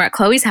scene, we're at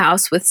Chloe's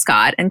house with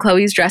Scott, and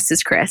Chloe's dressed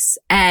as Chris,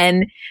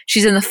 and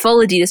she's in the full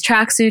Adidas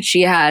tracksuit.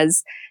 She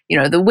has,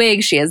 the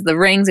wig, she has the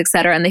rings,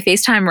 etc. And they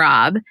FaceTime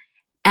Rob,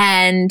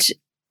 and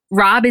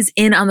Rob is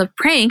in on the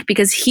prank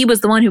because he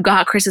was the one who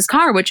got Chris's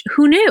car, which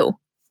who knew?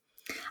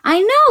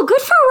 I know.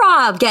 Good for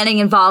Rob getting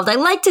involved. I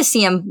like to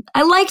see him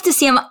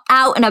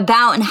out and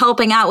about and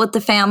helping out with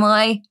the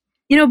family.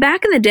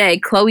 Back in the day,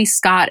 Chloe,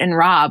 Scott, and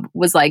Rob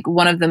was like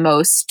one of the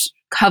most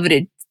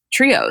coveted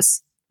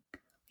trios.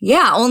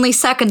 Yeah, only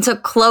second to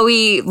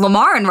Chloe,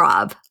 Lamar, and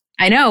Rob.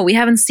 I know. We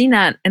haven't seen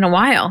that in a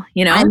while,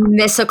 I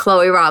miss a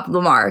Chloe, Rob,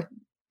 Lamar.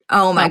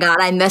 Oh my God,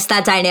 I miss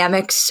that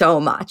dynamic so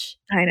much.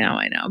 I know,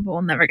 but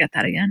we'll never get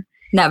that again.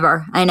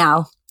 Never. I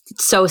know.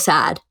 It's so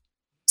sad.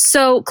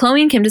 So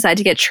Chloe and Kim decide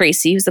to get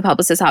Tracy, who's the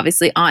publicist,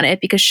 obviously on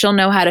it because she'll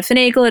know how to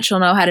finagle it. She'll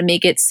know how to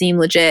make it seem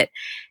legit.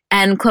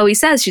 And Chloe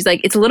says, she's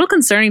like, it's a little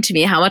concerning to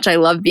me how much I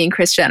love being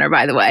Kris Jenner,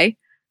 by the way.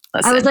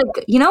 Listen. I was like,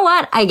 you know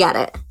what? I get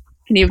it.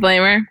 Can you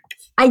blame her?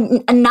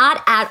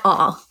 Not at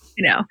all.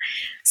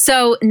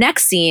 So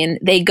next scene,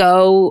 they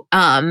go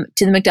to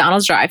the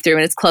McDonald's drive-thru,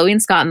 and it's Chloe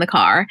and Scott in the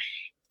car.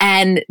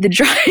 And the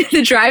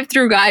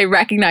drive-thru guy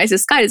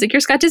recognizes Scott. He's like, "You're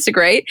Scott Disick,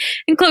 right?"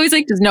 And Chloe's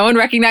like, "Does no one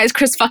recognize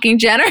Kris fucking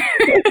Jenner?"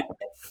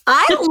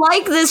 I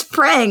like this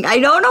prank. I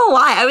don't know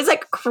why. I was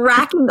like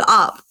cracking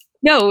up.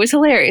 No, it was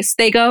hilarious.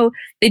 They do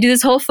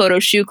this whole photo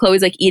shoot.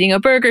 Chloe's like eating a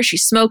burger.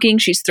 She's smoking.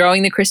 She's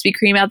throwing the Krispy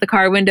Kreme out the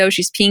car window.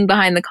 She's peeing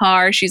behind the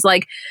car. She's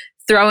like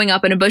throwing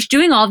up in a bush,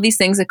 doing all of these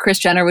things that Kris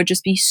Jenner would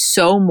just be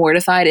so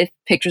mortified if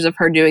pictures of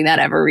her doing that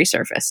ever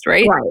resurfaced,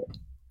 right? Right.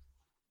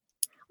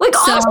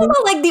 Also,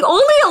 the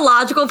only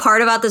illogical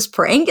part about this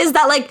prank is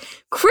that,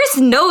 Kris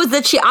knows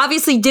that she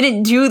obviously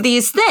didn't do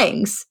these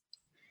things.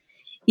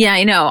 Yeah,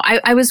 I know.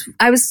 I was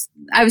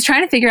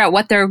trying to figure out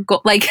what their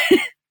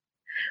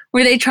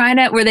were they trying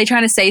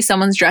to say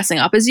someone's dressing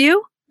up as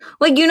you?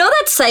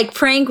 That psych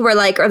prank where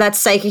or that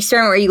psych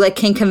experiment where you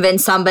can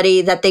convince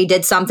somebody that they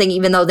did something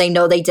even though they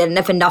know they didn't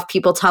if enough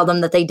people tell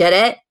them that they did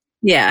it.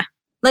 Yeah.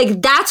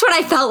 That's what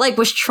I felt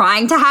was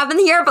trying to happen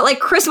here. But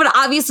Kris would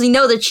obviously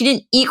know that she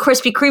didn't eat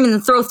Krispy Kreme and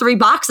then throw 3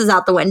 boxes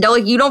out the window.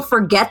 You don't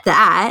forget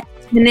that.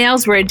 The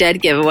nails were a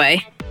dead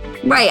giveaway.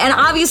 Right. And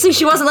obviously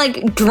she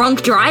wasn't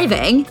drunk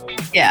driving.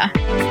 Yeah.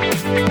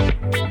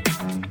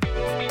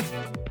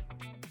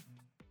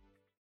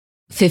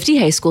 50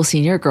 high school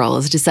senior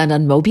girls descend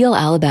on Mobile,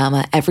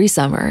 Alabama every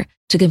summer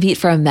to compete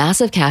for a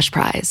massive cash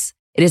prize.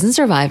 It isn't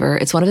Survivor.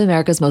 It's one of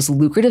America's most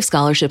lucrative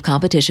scholarship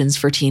competitions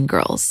for teen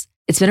girls.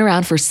 It's been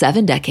around for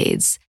 7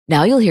 decades.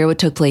 Now you'll hear what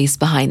took place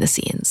behind the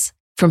scenes.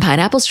 From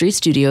Pineapple Street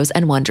Studios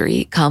and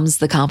Wondery comes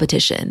The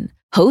Competition.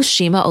 Host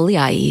Shima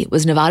Oliai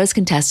was Nevada's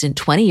contestant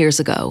 20 years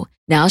ago.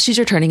 Now she's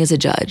returning as a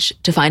judge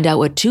to find out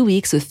what 2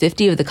 weeks with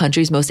 50 of the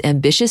country's most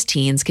ambitious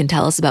teens can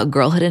tell us about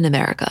girlhood in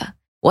America.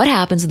 What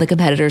happens when the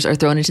competitors are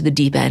thrown into the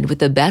deep end with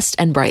the best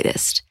and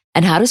brightest?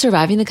 And how does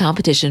surviving the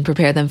competition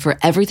prepare them for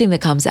everything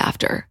that comes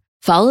after?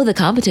 Follow The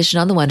Competition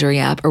on the Wondery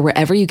app or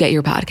wherever you get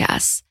your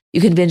podcasts.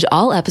 You can binge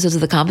all episodes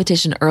of The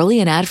Competition early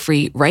and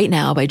ad-free right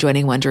now by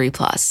joining Wondery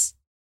Plus.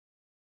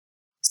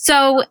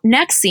 So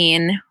next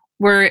scene,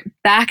 we're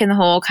back in the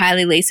whole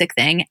Kylie LASIK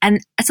thing. And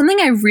something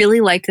I really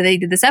liked that they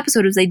did this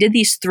episode was they did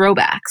these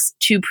throwbacks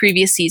to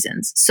previous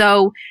seasons.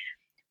 So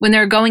when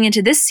they're going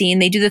into this scene,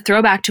 they do the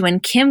throwback to when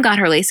Kim got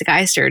her LASIK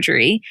eye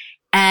surgery.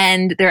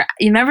 And they're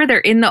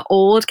in the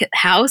old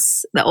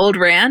house, the old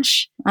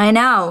ranch. I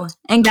know.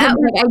 And Kim's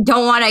like, I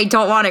don't want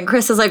it. And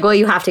Kris is like, well,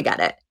 you have to get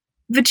it.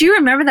 But do you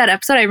remember that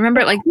episode? I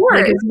remember it like it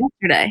was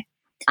yesterday.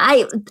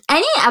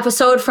 Any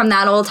episode from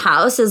that old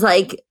house is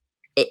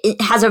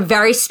it has a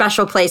very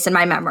special place in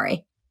my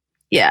memory.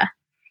 Yeah.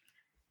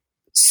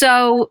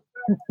 So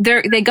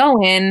they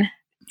go in,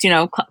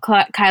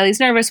 Kylie's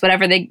nervous,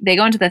 whatever. They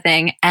go into the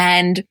thing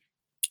and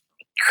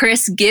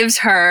Kris gives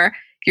her,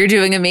 "You're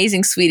doing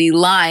amazing, sweetie,"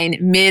 line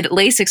mid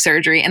LASIK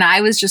surgery. And I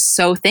was just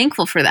so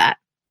thankful for that.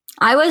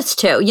 I was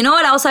too. You know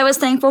what else I was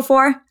thankful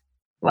for?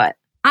 What?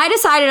 I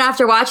decided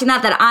after watching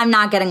that I'm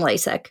not getting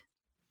LASIK.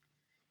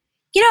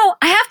 I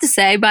have to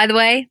say, by the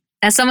way,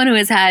 as someone who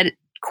has had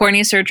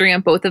cornea surgery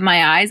on both of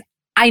my eyes,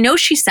 I know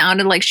she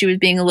sounded like she was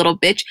being a little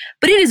bitch,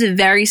 but it is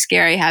very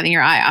scary having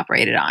your eye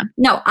operated on.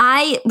 No,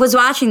 I was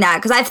watching that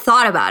because I've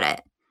thought about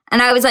it.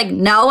 And I was like,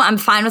 no, I'm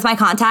fine with my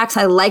contacts.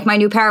 I like my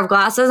new pair of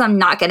glasses. I'm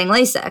not getting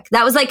LASIK.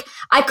 That was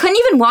I couldn't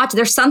even watch.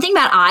 There's something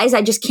about eyes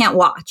I just can't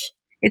watch.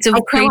 I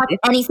can't watch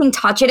anything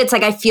touch it. It's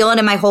I feel it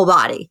in my whole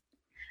body.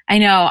 I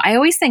know. I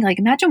always think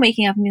imagine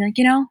waking up and being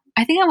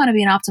I think I want to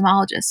be an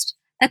ophthalmologist.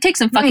 That takes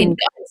some fucking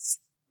guts.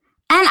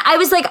 And I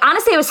was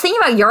honestly, I was thinking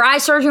about your eye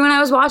surgery when I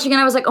was watching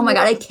and I was like, oh my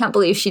God, I can't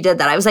believe she did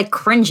that. I was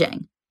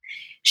cringing.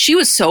 She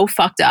was so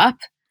fucked up.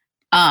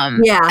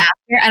 Yeah.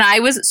 After, and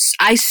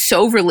I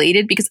so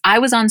related because I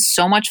was on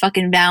so much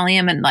fucking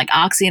Valium and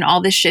Oxy and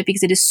all this shit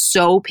because it is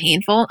so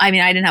painful. I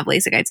mean, I didn't have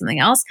LASIK, I had something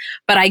else,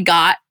 but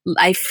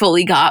I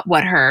fully got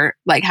what her,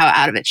 how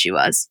out of it she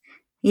was.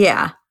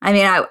 Yeah. I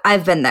mean,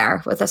 I've been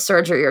there with a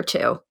surgery or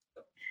two.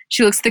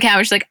 She looks at the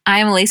camera. She's like, I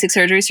am a LASIK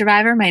surgery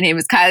survivor. My name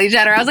is Kylie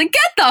Jenner. I was like,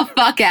 get the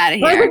fuck out of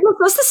here. You're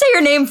supposed to say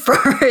your name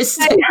first.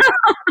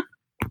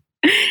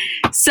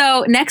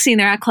 So next scene,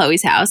 they're at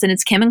Chloe's house and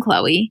it's Kim and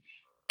Chloe.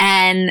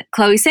 And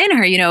Chloe's saying to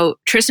her,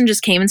 Tristan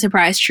just came and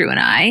surprised True and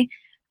I.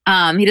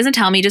 He doesn't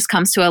tell me, he just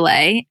comes to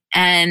LA.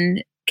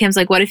 And Kim's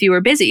like, what if you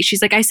were busy?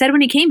 She's like, I said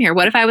when he came here,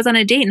 what if I was on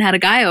a date and had a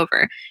guy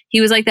over?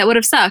 He was like, that would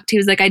have sucked. He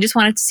was like, I just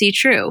wanted to see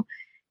True.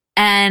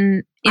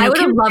 And I would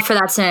have loved for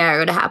that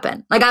scenario to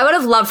happen. Like, I would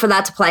have loved for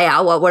that to play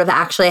out. What would have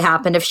actually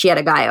happened if she had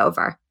a guy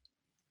over?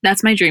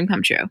 That's my dream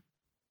come true.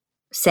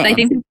 Same.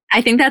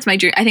 I think that's my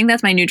dream. I think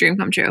that's my new dream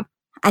come true.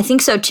 I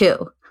think so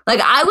too.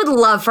 Like, I would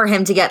love for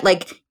him to get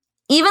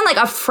even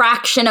a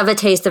fraction of a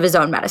taste of his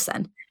own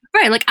medicine.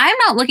 Right. Like, I'm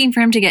not looking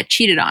for him to get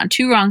cheated on.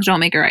 2 wrongs don't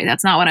make a right.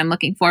 That's not what I'm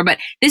looking for. But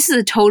this is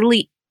a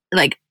totally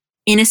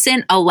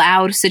innocent,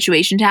 allowed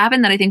situation to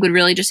happen that I think would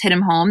really just hit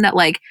him home that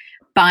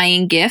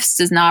buying gifts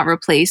does not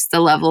replace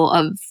the level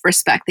of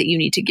respect that you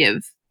need to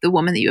give the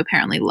woman that you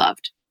apparently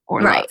loved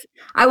or love.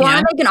 I want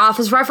to make an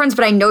Office reference,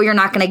 but I know you're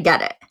not going to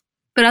get it.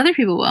 But other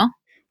people will.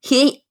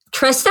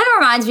 Tristan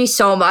reminds me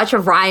so much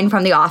of Ryan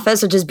from The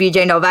Office, which is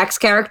BJ Novak's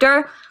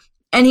character.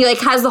 And he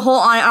has the whole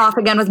on and off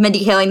again with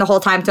Mindy Kaling the whole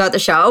time throughout the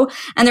show.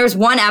 And there's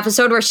one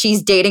episode where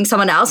she's dating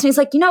someone else. And he's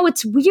like,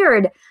 it's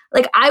weird.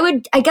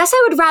 I guess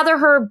I would rather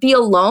her be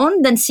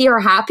alone than see her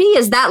happy.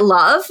 Is that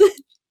love?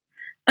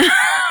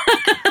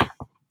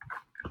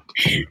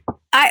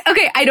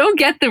 I don't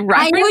get the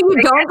reference. I know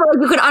you don't,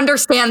 but you could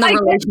understand the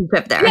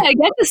relationship there. Yeah, I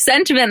get the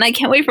sentiment, and I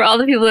can't wait for all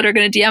the people that are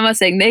going to DM us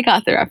saying they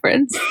got the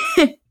reference.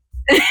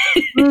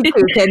 Me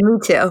too, kid. Me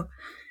too.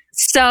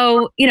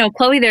 So,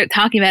 Chloe, they're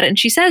talking about it, and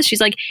she's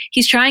like,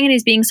 he's trying and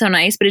he's being so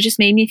nice, but it just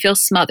made me feel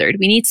smothered.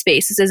 We need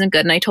space. This isn't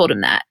good. And I told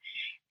him that.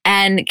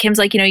 And Kim's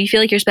like, you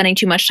feel like you're spending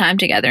too much time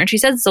together. And she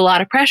says it's a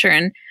lot of pressure.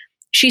 And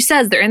she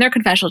says they're in their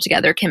confessional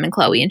together, Kim and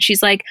Chloe. And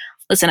she's like,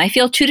 listen, I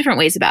feel 2 different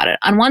ways about it.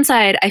 On one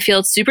side, I feel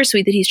it's super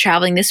sweet that he's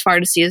traveling this far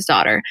to see his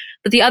daughter.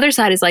 But the other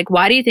side is like,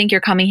 why do you think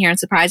you're coming here and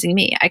surprising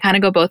me? I kind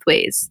of go both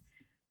ways.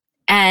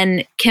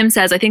 And Kim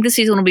says, I think this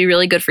season will be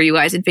really good for you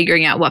guys in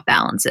figuring out what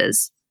balance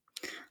is.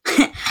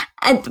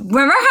 And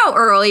remember how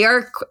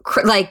earlier,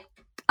 Chloe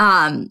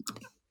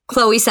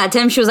said to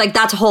him, she was like,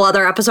 that's a whole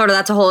other episode or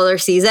that's a whole other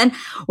season.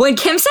 When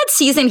Kim said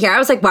season here, I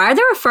was like, why are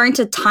they referring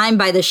to time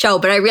by the show?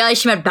 But I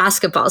realized she meant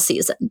basketball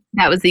season.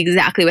 That was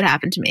exactly what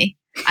happened to me.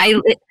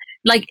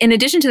 In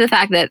addition to the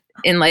fact that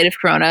in light of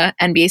Corona,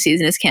 NBA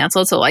season is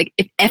canceled. So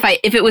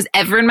if it was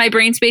ever in my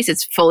brain space,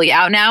 it's fully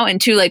out now.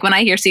 And 2, when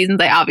I hear seasons,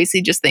 I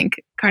obviously just think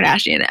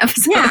Kardashian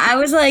episode. Yeah, I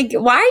was like,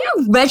 why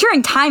are you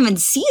measuring time and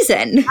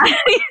season?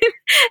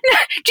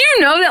 Do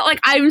you know that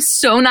I'm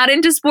so not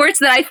into sports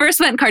that I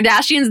first went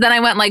Kardashians, then I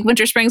went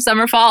winter, spring,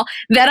 summer, fall,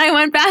 then I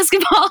went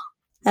basketball.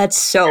 That's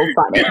so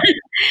funny.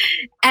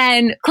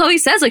 And Chloe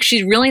says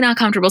she's really not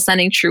comfortable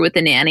sending True with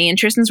the nanny, and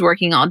Tristan's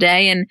working all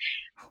day. And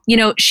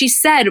she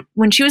said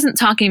when she wasn't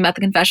talking about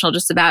the confessional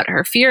just about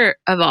her fear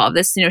of all of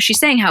this, she's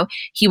saying how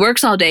he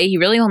works all day. He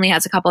really only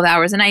has a couple of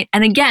hours a night.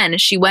 And again,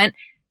 she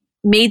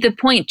made the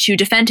point to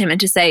defend him and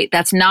to say,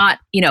 that's not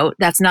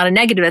a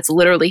negative. That's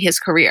literally his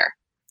career.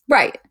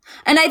 Right.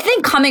 And I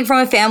think coming from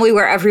a family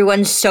where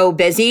everyone's so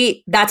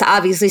busy, that's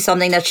obviously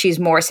something that she's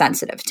more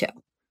sensitive to.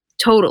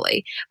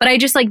 Totally. But I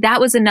just that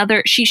was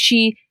another,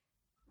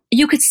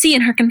 you could see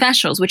in her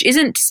confessionals, which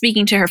isn't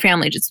speaking to her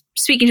family, just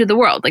speaking to the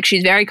world.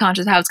 She's very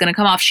conscious of how it's going to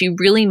come off. She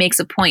really makes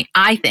a point,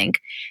 I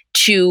think,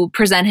 to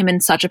present him in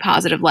such a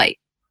positive light.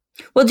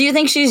 Well, do you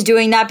think she's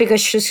doing that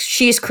because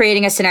she's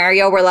creating a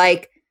scenario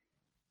where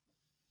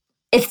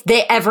if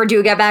they ever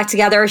do get back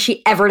together, or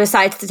she ever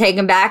decides to take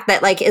him back,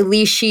 that at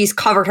least she's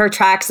covered her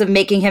tracks of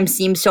making him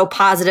seem so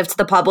positive to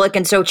the public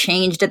and so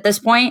changed at this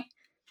point?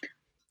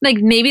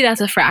 Maybe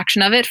that's a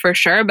fraction of it for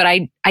sure, but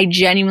I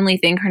genuinely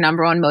think her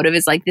number one motive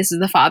is this is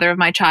the father of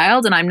my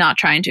child, and I'm not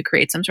trying to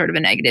create some sort of a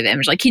negative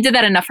image. He did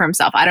that enough for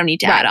himself. I don't need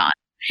to add on.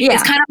 Yeah.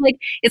 It's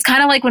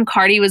kind of like when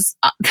Cardi was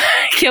I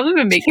can't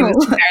even making this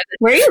comparison.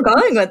 Where are you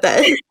going with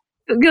this?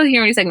 You'll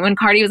hear me in a second. When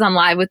Cardi was on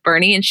live with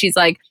Bernie and she's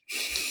like,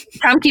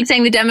 Trump keeps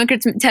saying the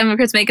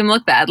Democrats make him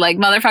look bad.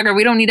 Motherfucker,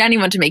 we don't need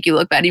anyone to make you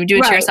look bad. You do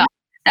it to yourself.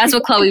 That's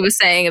what Chloe was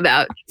saying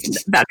about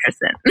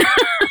Kristen.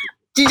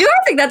 Did you ever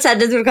think that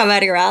sentence would come out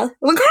of your mouth?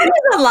 When Cardi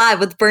was on live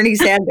with Bernie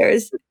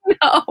Sanders.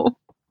 No.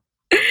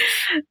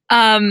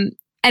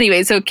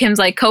 Anyway, so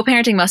Kim's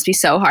co-parenting must be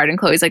so hard. And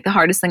Chloe's the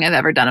hardest thing I've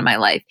ever done in my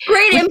life.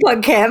 Great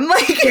input, Kim.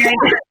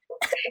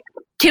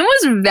 Kim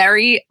was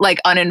very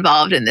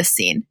uninvolved in this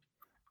scene.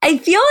 I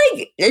feel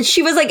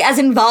she was as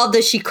involved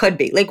as she could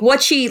be.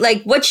 What's she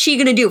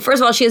going to do?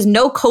 First of all, she has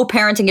no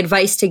co-parenting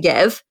advice to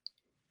give.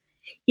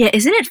 Yeah,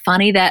 isn't it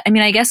funny that,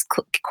 I guess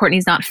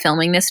Kourtney's not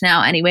filming this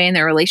now anyway, and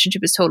their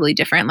relationship is totally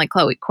different,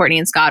 Kourtney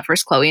and Scott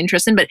versus Chloe and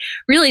Tristan, but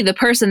really the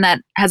person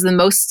that has the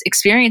most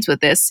experience with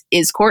this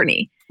is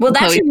Kourtney. Well,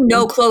 that's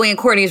Chloe and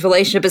Kourtney's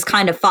relationship is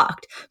kind of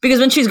fucked, because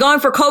when she's going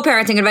for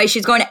co-parenting advice,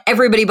 she's going to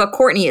everybody but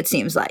Kourtney, it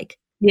seems like.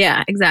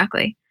 Yeah,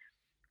 exactly.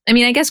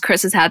 I guess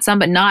Chris has had some,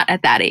 but not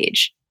at that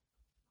age.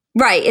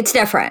 Right, it's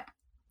different.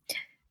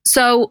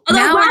 So although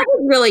now Rob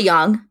is really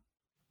young.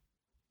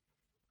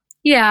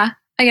 Yeah,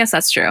 I guess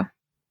that's true.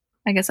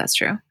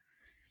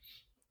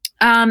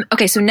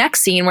 Okay, so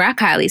next scene, we're at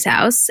Kylie's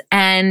house,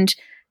 and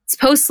it's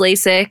post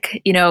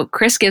LASIK. You know,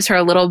 Chris gives her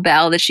a little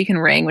bell that she can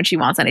ring when she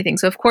wants anything.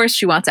 So of course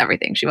she wants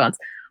everything. She wants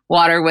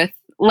water with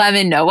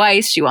lemon, no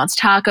ice. She wants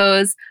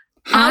tacos.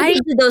 How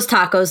did those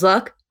tacos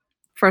look?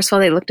 First of all,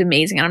 they looked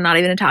amazing, and I'm not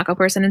even a taco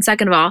person. And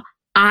second of all,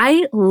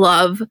 I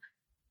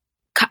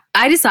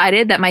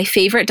decided that my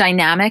favorite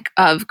dynamic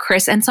of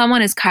Chris and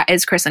someone is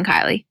Chris and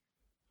Kylie.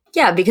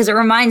 Yeah, because it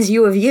reminds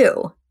you of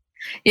you.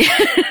 Yeah,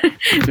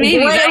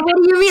 maybe. What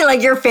do you mean?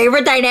 Like your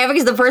favorite dynamic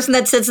is the person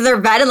that sits in their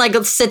bed and like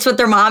sits with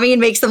their mommy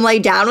and makes them lay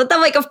down with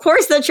them? Like, of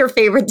course that's your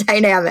favorite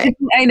dynamic.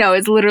 I know,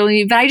 it's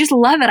literally, but I just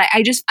love it.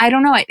 I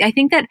don't know. I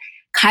think that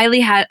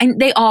Kylie had, and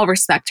they all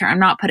respect her. I'm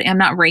not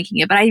ranking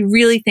it, but I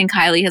really think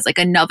Kylie has like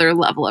another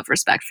level of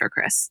respect for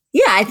Chris.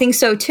 Yeah, I think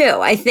so too.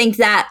 I think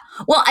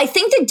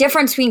the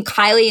difference between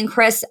Kylie and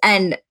Chris,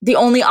 and the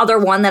only other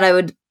one that I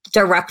would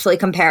directly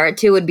compare it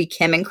to would be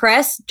Kim and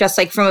Chris, just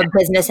like from a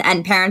business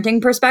and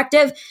parenting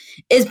perspective,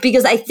 is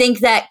because I think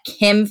that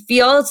Kim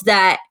feels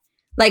that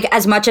like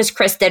as much as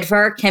Chris did for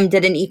her, Kim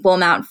did an equal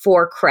amount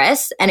for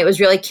Chris. And it was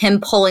really Kim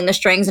pulling the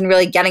strings and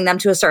really getting them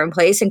to a certain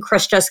place. And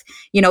Chris just,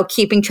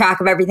 keeping track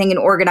of everything and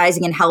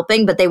organizing and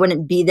helping, but they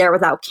wouldn't be there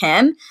without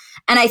Kim.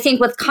 And I think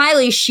with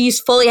Kylie, she's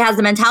fully has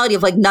the mentality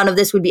of like, none of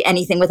this would be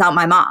anything without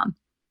my mom.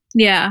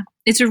 Yeah.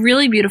 It's a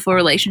really beautiful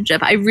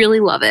relationship. I really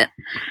love it.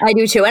 I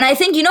do too. And I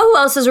think, who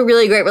else is a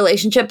really great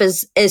relationship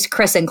is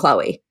Chris and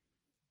Khloe.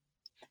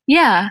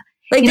 Yeah.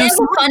 Like they have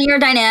a funnier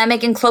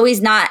dynamic, and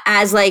Khloe's not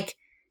as like,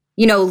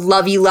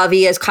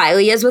 lovey as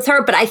Kylie is with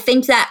her. But I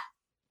think that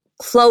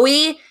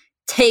Khloe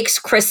takes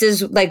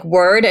Chris's like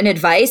word and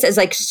advice as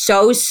like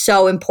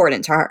so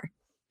important to her.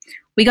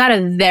 We got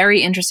a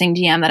very interesting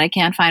DM that I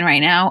can't find right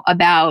now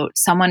about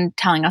someone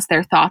telling us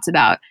their thoughts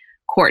about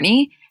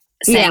Kourtney,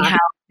 saying how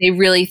they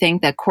really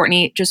think that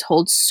Kourtney just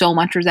holds so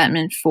much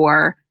resentment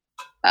for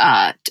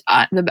okay.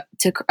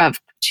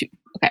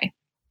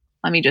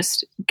 Let me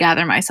just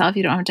gather myself.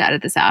 You don't have to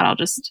edit this out. I'll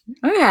just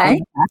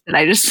okay.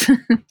 I just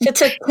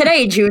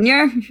today,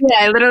 Junior. Yeah,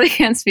 I literally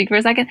can't speak for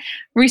a second.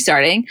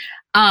 Restarting.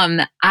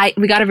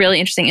 We got a really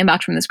interesting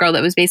inbox from this girl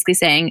that was basically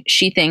saying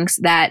she thinks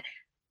that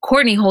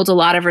Kourtney holds a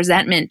lot of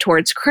resentment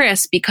towards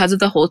Chris because of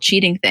the whole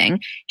cheating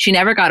thing. She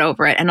never got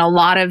over it. And a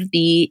lot of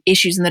the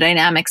issues and the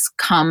dynamics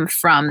come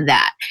from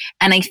that.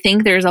 And I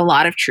think there's a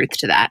lot of truth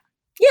to that.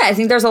 Yeah, I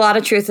think there's a lot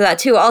of truth to that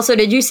too. Also,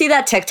 did you see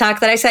that TikTok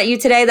that I sent you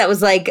today that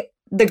was like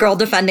the girl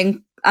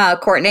defending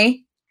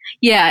Kourtney?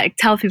 Yeah,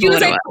 tell people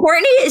what it was.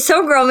 Kourtney,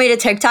 so girl made a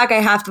TikTok,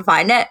 I have to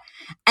find it.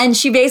 And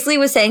she basically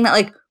was saying that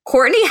like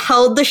Kourtney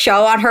held the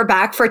show on her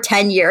back for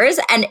 10 years.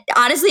 And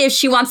honestly, if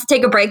she wants to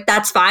take a break,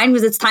 that's fine,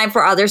 because it's time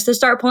for others to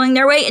start pulling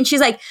their weight. And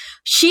she's like,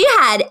 she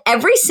had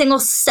every single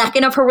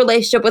second of her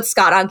relationship with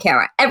Scott on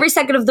camera, every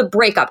second of the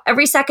breakup,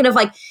 every second of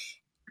like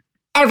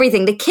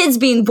everything, the kids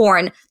being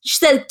born. She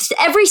said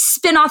every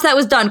spinoff that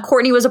was done,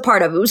 Kourtney was a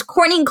part of. It was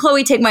Kourtney and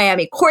Khloe take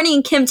Miami, Kourtney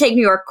and Kim take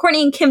New York,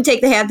 Kourtney and Kim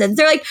take the Hamptons.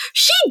 They're like,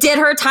 she did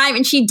her time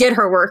and she did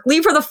her work.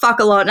 Leave her the fuck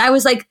alone. And I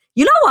was like,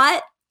 you know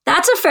what?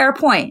 That's a fair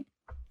point.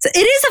 So it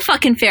is a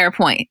fucking fair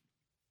point.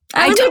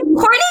 Kourtney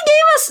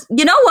gave us,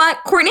 you know what?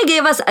 Kourtney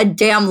gave us a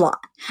damn lot.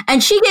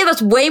 And she gave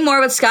us way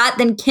more with Scott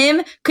than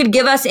Kim could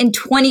give us in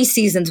 20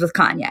 seasons with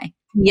Kanye.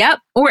 Yep.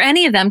 Or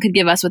any of them could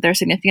give us with their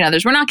significant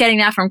others. We're not getting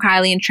that from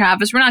Kylie and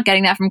Travis. We're not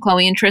getting that from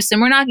Khloe and Tristan.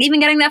 We're not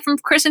even getting that from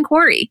Chris and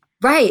Corey.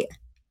 Right.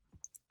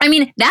 I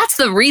mean, that's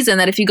the reason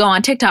that if you go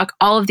on TikTok,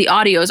 all of the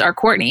audios are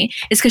Kourtney,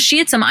 is because she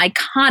had some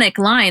iconic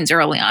lines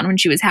early on when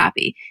she was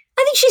happy.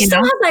 I think she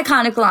still has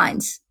iconic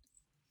lines.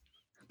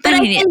 But I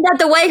think that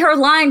the way her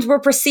lines were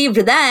perceived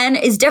then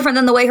is different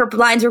than the way her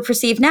lines were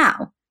perceived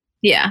now.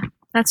 Yeah,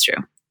 that's true.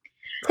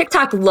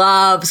 TikTok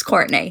loves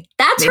Kourtney.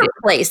 That's her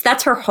place.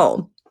 That's her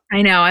home.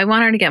 I know. I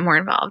want her to get more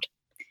involved.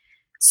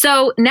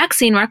 So next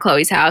scene, we're at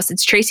Khloe's house.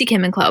 It's Tracy,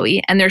 Kim, and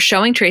Khloe. And they're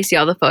showing Tracy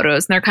all the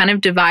photos. And they're kind of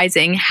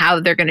devising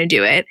how they're going to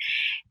do it.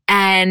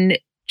 And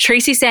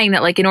Tracy's saying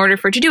that, like, in order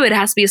for her to do it, it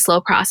has to be a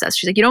slow process.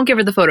 She's like, you don't give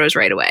her the photos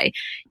right away.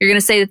 You're going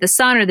to say that the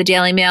Sun or the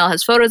Daily Mail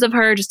has photos of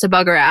her just to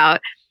bug her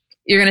out.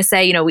 You're going to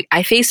say,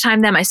 I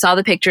FaceTimed them. I saw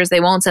the pictures. They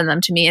won't send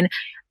them to me. And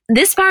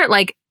this part,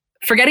 like,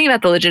 forgetting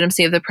about the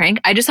legitimacy of the prank,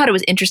 I just thought it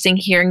was interesting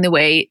hearing the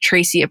way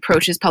Tracy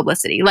approaches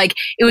publicity. Like,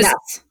 it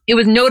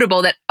was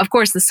notable that, of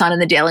course, the Sun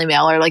and the Daily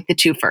Mail are like the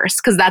two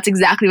first, because that's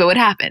exactly what would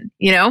happen,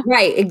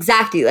 Right,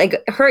 exactly. Like,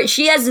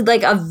 she has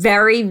like a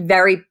very,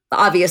 very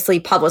obviously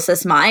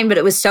publicist mind, but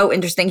it was so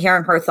interesting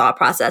hearing her thought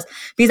process,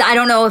 because I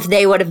don't know if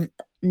they would have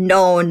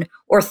known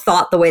or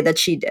thought the way that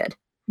she did.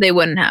 They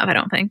wouldn't have, I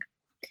don't think.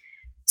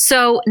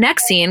 So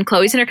next scene,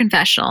 Khloe's in her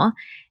confessional.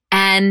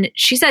 And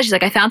she says, she's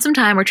like, I found some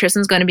time where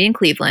Tristan's going to be in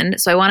Cleveland.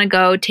 So I want to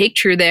go take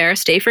True there,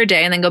 stay for a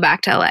day, and then go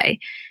back to LA.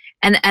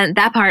 And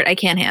that part I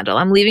can't handle.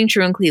 I'm leaving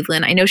True in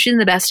Cleveland. I know she's in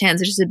the best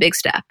hands. It's just a big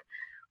step.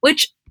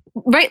 Which,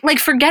 right, like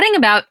forgetting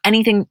about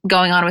anything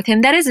going on with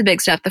him, that is a big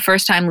step the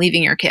first time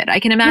leaving your kid. I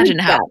can imagine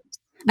how.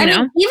 You know?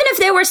 Even if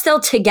they were still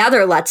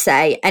together, let's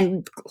say,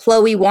 and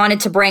Khloe wanted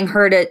to bring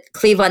her to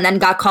Cleveland, then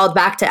got called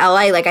back to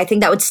LA, like I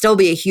think that would still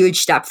be a huge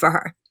step for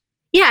her.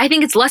 Yeah, I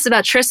think it's less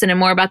about Tristan and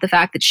more about the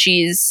fact that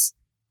she's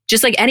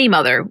just like any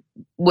mother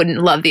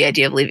wouldn't love the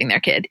idea of leaving their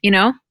kid, you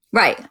know?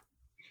 Right.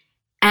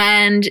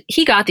 And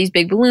he got these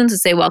big balloons that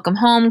say welcome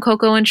home,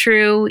 Coco and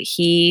True.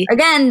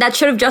 Again, that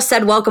should have just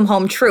said welcome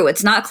home, True.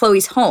 It's not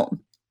Khloe's home.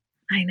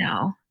 I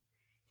know.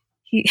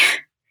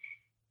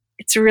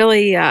 It's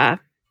really, the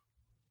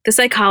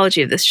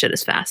psychology of this shit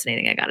is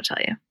fascinating, I gotta tell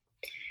you.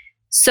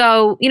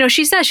 So, you know,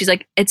 she says, she's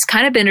like, it's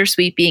kind of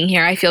bittersweet being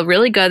here. I feel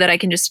really good that I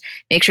can just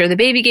make sure the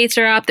baby gates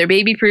are up, they're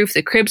baby proof,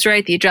 the crib's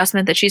right, the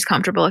adjustment, that she's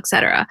comfortable,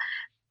 etc.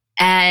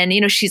 And,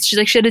 you know, she's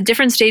like, she had a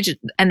different stage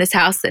in this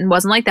house and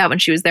wasn't like that when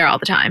she was there all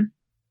the time.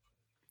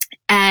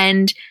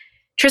 And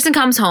Tristan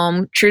comes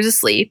home, True's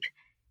asleep.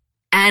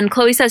 And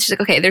Khloe says, she's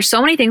like, okay, there's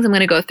so many things I'm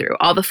going to go through.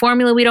 All the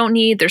formula we don't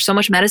need. There's so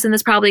much medicine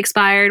that's probably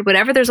expired.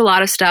 Whatever, there's a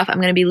lot of stuff. I'm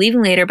going to be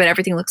leaving later, but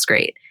everything looks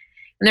great.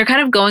 And they're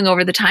kind of going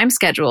over the time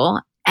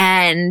schedule.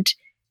 And,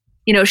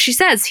 you know, she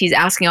says he's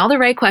asking all the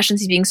right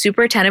questions. He's being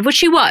super attentive, which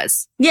he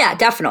was. Yeah,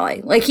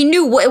 definitely. Like he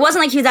knew, it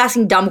wasn't like he was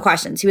asking dumb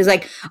questions. He was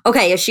like,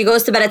 okay, if she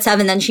goes to bed at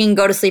 7, then she can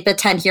go to sleep at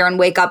 10 here and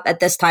wake up at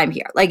this time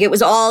here. Like it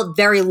was all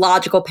very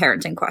logical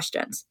parenting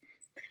questions.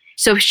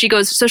 So she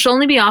goes, so she'll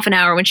only be off an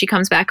hour when she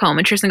comes back home.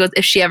 And Tristan goes,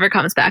 if she ever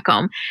comes back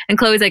home. And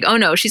Khloe's like, oh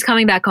no, she's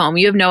coming back home.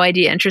 You have no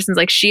idea. And Tristan's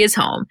like, she is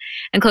home.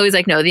 And Khloe's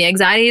like, no, the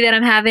anxiety that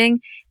I'm having.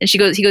 And he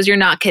goes, you're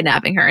not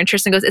kidnapping her. And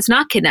Tristan goes, it's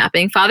not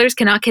kidnapping. Fathers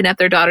cannot kidnap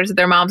their daughters if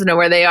their moms know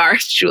where they are.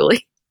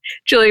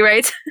 Julie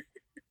writes.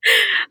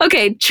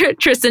 Okay,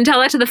 Tristan,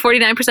 tell that to the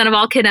 49% of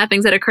all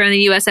kidnappings that occur in the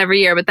U.S. every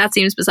year. But that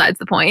seems besides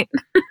the point.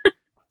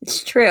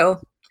 It's true.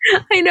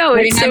 I know.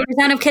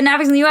 49% of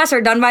kidnappings in the U.S.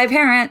 are done by a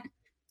parent.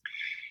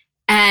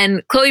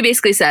 And Khloe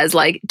basically says,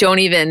 like, don't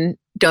even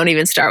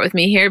start with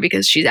me here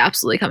because she's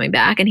absolutely coming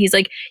back. And he's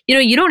like, you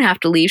know, you don't have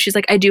to leave. She's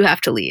like, I do have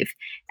to leave.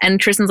 And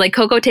Tristan's like,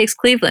 Coco takes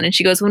Cleveland. And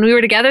she goes, when we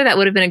were together, that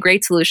would have been a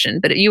great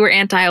solution. But you were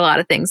anti a lot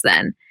of things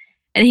then.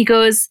 And he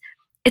goes,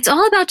 it's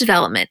all about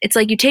development. It's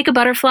like you take a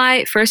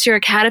butterfly. First, you're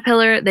a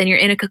caterpillar. Then you're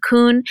in a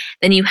cocoon.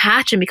 Then you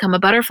hatch and become a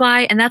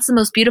butterfly. And that's the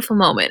most beautiful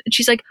moment. And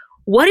she's like,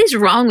 what is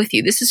wrong with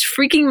you? This is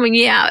freaking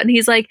me out. And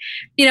he's like,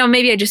 you know,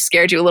 maybe I just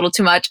scared you a little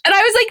too much. And I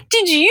was like,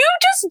 did you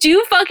just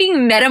do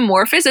fucking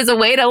metamorphosis as a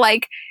way to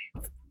like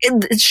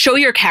show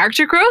your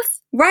character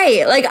growth?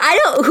 Right. Like,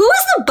 who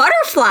was the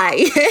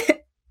butterfly?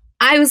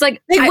 I was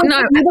like,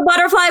 the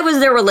butterfly was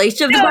their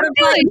relationship. No, the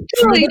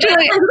butterfly.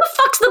 Julie. Who the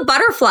fuck's the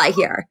butterfly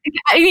here?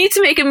 I need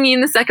to make a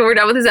meme the second we're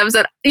done with this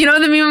episode. You know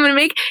the meme I'm going to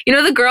make? You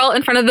know the girl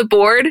in front of the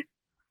board?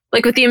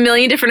 Like with the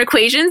 1,000,000 different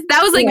equations?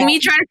 That was like me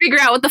trying to figure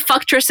out what the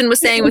fuck Tristan was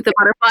saying with the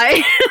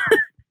butterfly.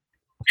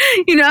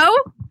 You know?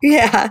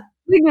 Yeah.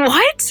 Like,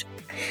 what?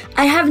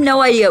 I have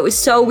no idea. It was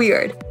so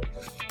weird.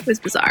 It was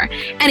bizarre.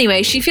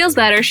 Anyway, she feels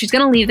better. She's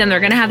going to leave them. They're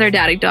going to have their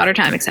daddy-daughter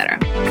time, etc.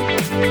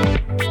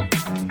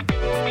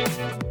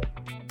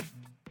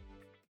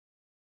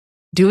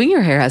 Doing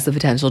your hair has the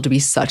potential to be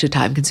such a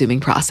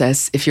time-consuming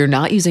process if you're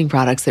not using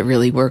products that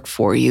really work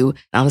for you and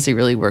honestly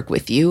really work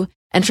with you.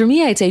 And for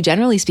me, I'd say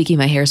generally speaking,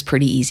 my hair is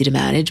pretty easy to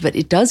manage, but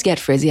it does get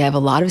frizzy. I have a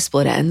lot of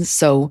split ends,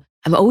 so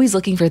I'm always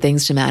looking for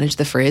things to manage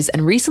the frizz.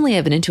 And recently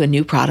I've been into a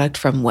new product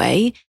from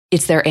Way.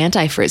 It's their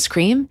anti-frizz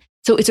cream.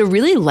 So it's a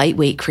really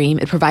lightweight cream.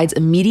 It provides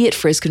immediate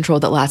frizz control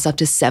that lasts up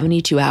to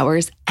 72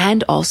 hours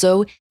and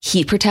also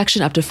heat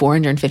protection up to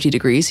 450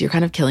 degrees. So you're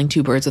kind of killing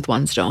two birds with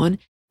one stone.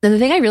 Then the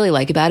thing I really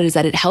like about it is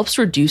that it helps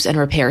reduce and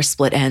repair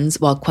split ends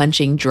while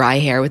quenching dry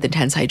hair with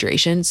intense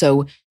hydration.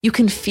 So you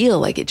can feel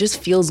like it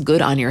just feels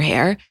good on your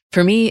hair.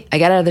 For me, I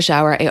get out of the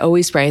shower, I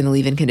always spray in the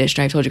leave-in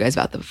conditioner. I've told you guys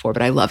about that before,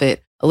 but I love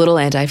it. A little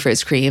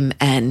anti-frizz cream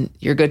and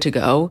you're good to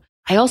go.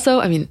 I love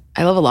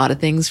a lot of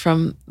things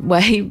from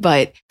Way,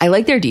 but I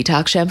like their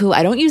detox shampoo.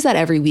 I don't use that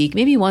every week,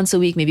 maybe once a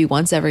week, maybe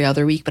once every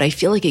other week, but I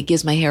feel like it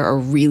gives my hair a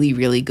really,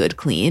 really good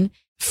clean.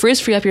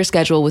 Frizz-free up your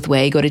schedule with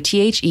Way. Go to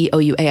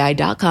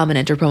THEOUAI.com and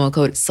enter promo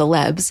code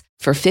CELEBS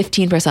for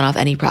 15% off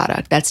any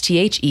product. That's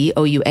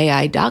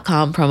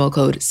THEOUAI.com, promo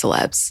code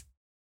CELEBS.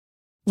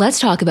 Let's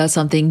talk about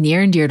something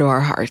near and dear to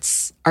our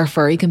hearts, our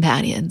furry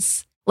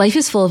companions. Life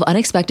is full of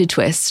unexpected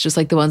twists, just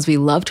like the ones we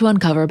love to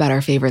uncover about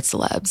our favorite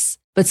celebs.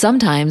 But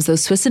sometimes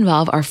those twists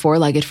involve our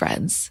four-legged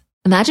friends.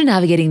 Imagine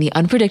navigating the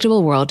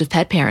unpredictable world of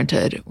pet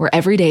parenthood, where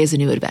every day is a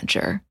new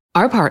adventure.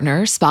 Our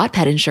partner, Spot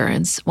Pet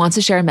Insurance, wants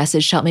to share a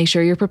message to help make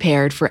sure you're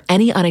prepared for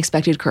any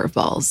unexpected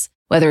curveballs,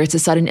 whether it's a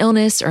sudden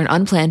illness or an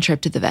unplanned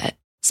trip to the vet.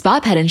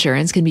 Spot Pet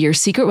Insurance can be your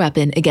secret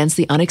weapon against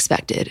the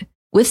unexpected.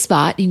 With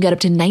Spot, you can get up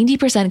to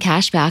 90%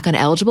 cash back on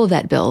eligible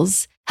vet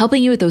bills,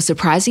 helping you with those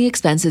surprising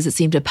expenses that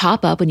seem to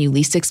pop up when you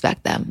least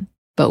expect them.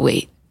 But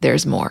wait,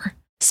 there's more.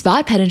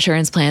 Spot Pet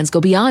Insurance plans go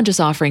beyond just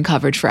offering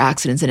coverage for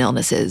accidents and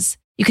illnesses.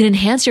 You can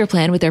enhance your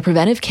plan with their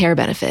preventive care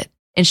benefit,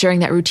 ensuring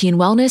that routine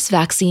wellness,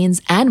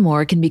 vaccines, and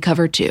more can be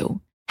covered too.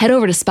 Head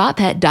over to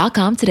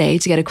spotpet.com today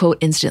to get a quote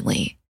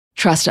instantly.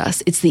 Trust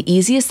us, it's the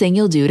easiest thing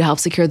you'll do to help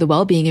secure the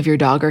well-being of your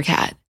dog or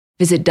cat.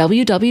 Visit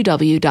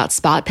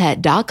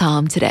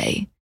www.spotpet.com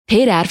today.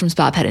 Paid ad from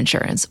Spot Pet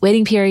Insurance.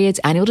 Waiting periods,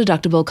 annual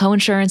deductible,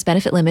 coinsurance,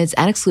 benefit limits,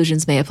 and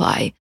exclusions may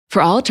apply.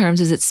 For all terms,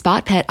 visit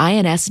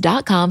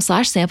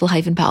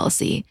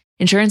spotpetins.com/sample-policy.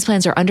 Insurance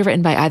plans are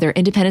underwritten by either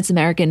Independence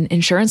American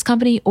Insurance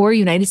Company or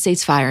United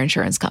States Fire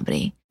Insurance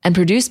Company and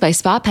produced by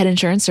Spot Pet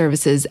Insurance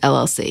Services,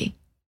 LLC.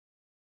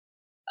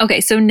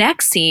 Okay, so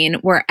next scene,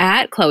 we're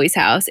at Chloe's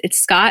house. It's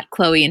Scott,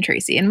 Chloe, and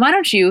Tracy. And why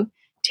don't you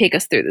take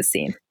us through the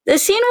scene? The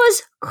scene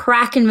was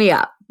cracking me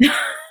up.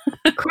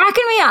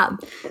 Cracking me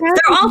up. They're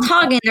all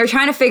talking. They're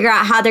trying to figure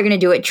out how they're going to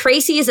do it.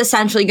 Tracy is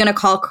essentially going to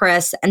call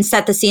Chris and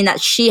set the scene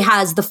that she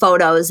has the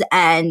photos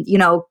and,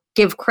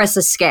 give Chris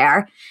a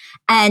scare.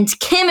 And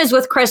Kim is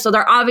with Chris. So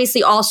they're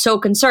obviously all so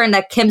concerned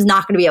that Kim's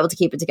not going to be able to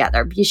keep it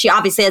together because she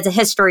obviously has a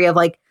history of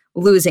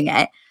losing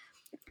it.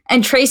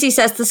 And Tracy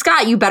says to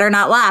Scott, "You better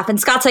not laugh." And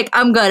Scott's like,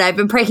 "I'm good. I've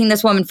been pranking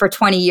this woman for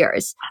 20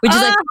 years. Which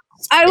is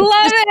I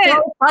love it.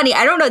 So funny.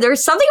 I don't know.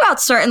 There's something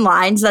about certain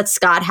lines that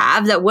Scott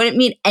have that wouldn't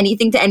mean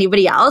anything to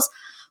anybody else.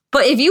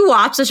 But if you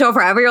watch the show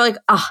forever, you're like,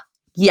 oh,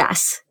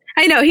 yes.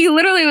 I know. He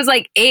literally was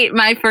like, "Ain't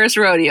my first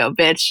rodeo,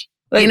 bitch."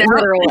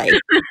 Literally.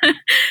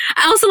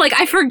 I also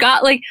I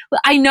forgot,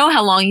 I know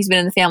how long he's been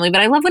in the family, but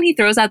I love when he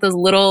throws out those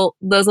little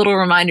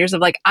reminders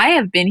of I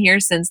have been here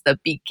since the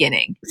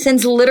beginning.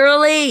 Since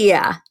literally,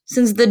 yeah.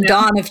 Since the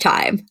dawn of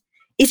time.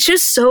 It's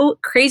just so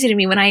crazy to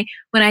me when I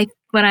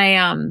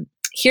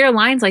hear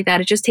lines like that.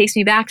 It just takes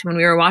me back to when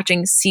we were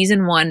watching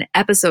season 1,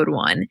 episode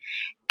 1,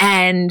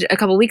 and a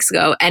couple weeks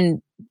ago,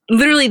 and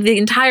literally the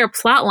entire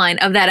plot line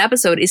of that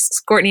episode is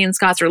Courtney and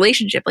Scott's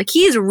relationship.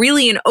 He is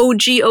really an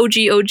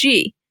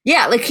OG.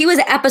 Yeah, he was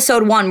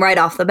episode 1 right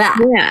off the bat.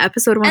 Yeah,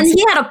 episode 1. And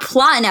he had a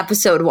plot in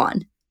episode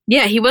 1.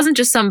 Yeah, he wasn't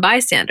just some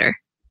bystander.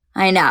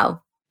 I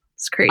know.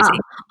 It's crazy.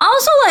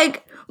 Also,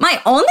 my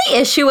only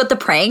issue with the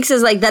pranks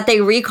is that they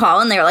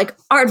recall and they're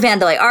Art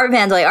Vandelay.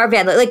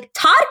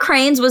 Todd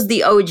Cranes was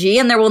the OG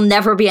and there will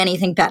never be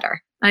anything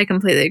better. I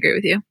completely agree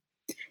with you.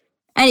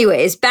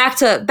 Anyways, back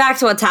to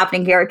what's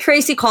happening here.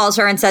 Tracy calls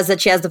her and says that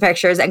she has the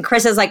pictures and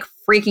Chris is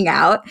freaking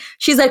out.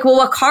 She's like, "Well,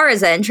 what car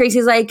is it?" And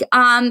Tracy's like,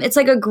 it's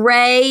a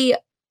gray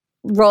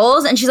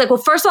Rolls. And she's like, "Well,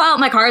 first of all,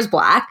 my car is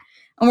black."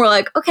 And we're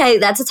like, okay,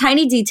 that's a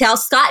tiny detail.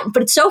 Scott,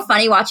 but it's so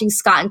funny watching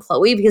Scott and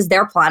Chloe because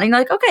they're plotting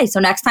okay, so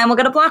next time we'll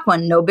get a black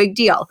one. No big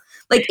deal.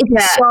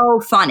 It's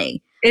so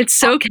funny. It's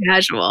so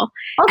casual.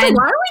 Also, why don't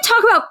we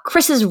talk about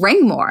Chris's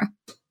ring more?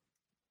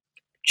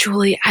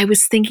 Julie, I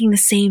was thinking the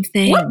same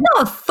thing. What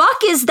the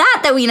fuck is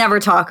that we never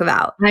talk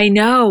about? I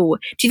know.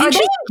 Do you think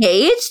she's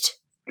engaged?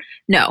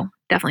 No,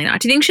 definitely not.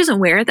 Do you think she doesn't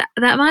wear it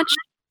that much?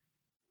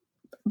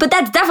 But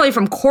that's definitely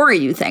from Corey,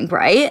 you think,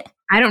 right?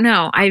 I don't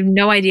know. I have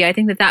no idea. I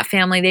think that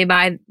family, they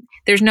buy,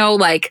 there's no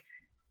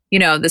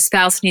the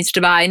spouse needs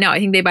to buy. No, I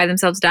think they buy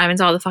themselves diamonds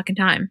all the fucking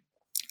time.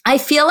 I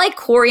feel like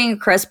Corey and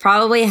Chris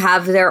probably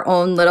have their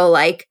own little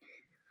I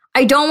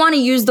don't want to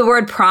use the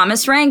word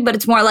promise ring, but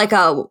it's more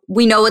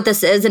we know what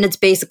this is and it's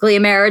basically a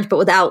marriage, but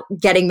without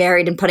getting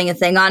married and putting a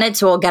thing on it.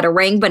 So we'll get a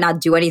ring, but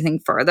not do anything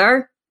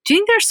further. Do you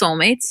think they're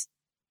soulmates?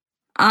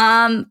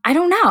 I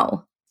don't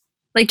know.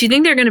 Do you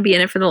think they're going to be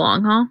in it for the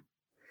long haul?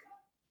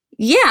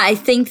 Yeah, I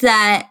think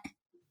they're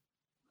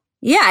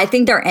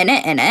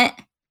in it.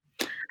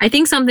 I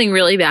think something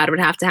really bad would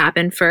have to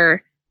happen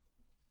for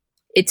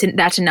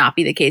that to not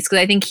be the case. Because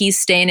I think he's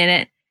staying in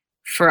it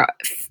for,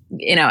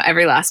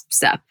 every last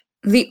step.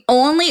 The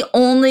only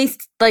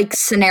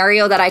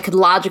scenario that I could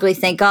logically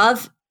think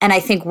of, and I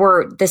think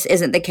this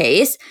isn't the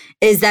case,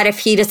 is that if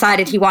he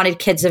decided he wanted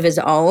kids of his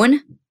own.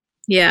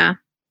 Yeah.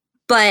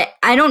 But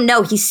I don't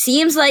know. He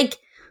seems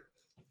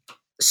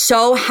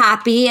so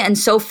happy and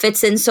so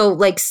fits in so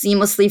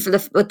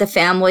seamlessly with the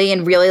family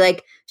and really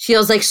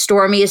feels like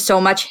Stormy is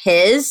so much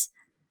his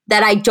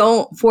that I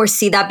don't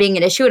foresee that being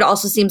an issue. It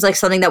also seems like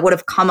something that would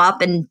have come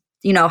up and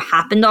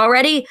happened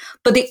already.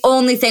 But the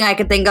only thing I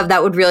could think of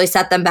that would really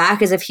set them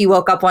back is if he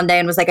woke up one day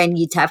and was like, "I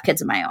need to have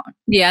kids of my own."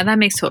 Yeah, that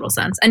makes total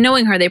sense. And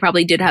knowing her, they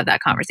probably did have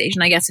that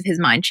conversation, I guess, if his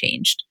mind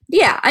changed.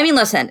 Yeah, I mean,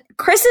 listen,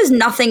 Chris is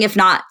nothing if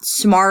not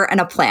smart and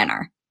a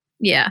planner.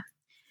 Yeah.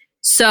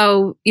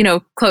 So,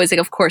 Chloe's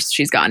like, of course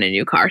she's gotten a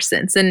new car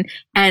since. And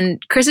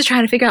Chris is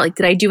trying to figure out,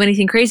 did I do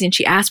anything crazy? And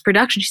she asked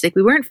production, she's like,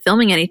 "We weren't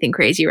filming anything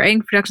crazy, right?"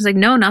 And production's like,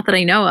 "No, not that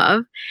I know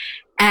of."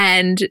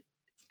 And,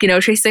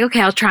 Tracy's like, "Okay,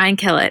 I'll try and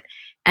kill it."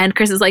 And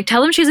Chris is like,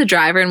 "Tell them she's a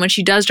driver. And when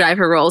she does drive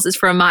her rolls, it's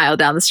for a mile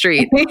down the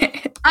street."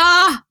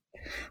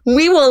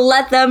 We will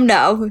let them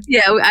know.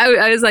 Yeah,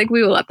 I was like,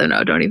 we will let them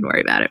know. Don't even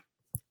worry about it.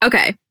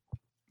 Okay.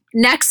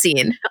 Next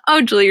scene.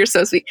 Oh, Julie, you're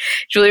so sweet.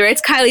 Julie writes,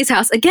 "Kylie's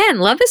house." Again,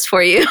 love this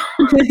for you.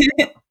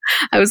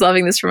 I was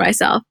loving this for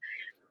myself.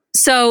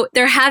 So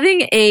they're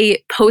having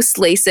a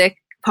post-LASIK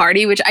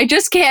party, which I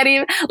just can't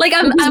even,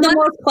 I'm the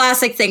most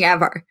classic thing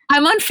ever.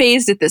 I'm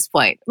unfazed at this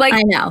point.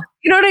 I know.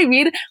 You know what I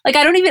mean? I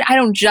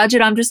don't judge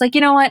it. I'm just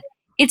you know what?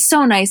 It's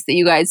so nice that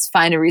you guys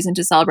find a reason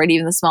to celebrate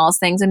even the smallest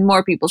things, and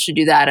more people should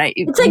do that.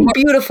 It's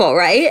beautiful,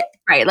 right?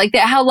 Right.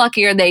 How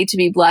lucky are they to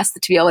be blessed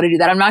to be able to do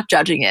that? I'm not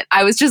judging it.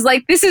 I was just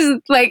this is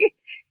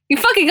you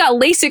fucking got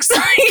LASIK.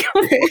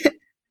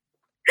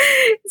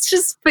 It's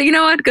just, but you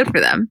know what? Good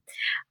for them.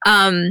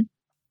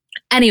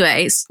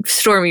 Anyway,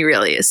 Stormy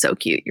really is so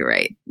cute. You're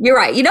right. You're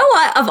right. You know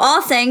what? Of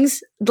all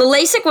things, the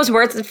LASIK was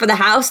worth it for the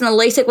house, and the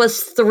LASIK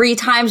was 3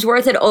 times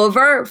worth it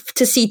over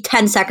to see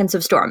 10 seconds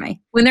of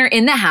Stormy. When they're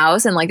in the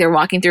house and like they're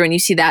walking through and you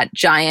see that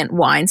giant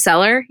wine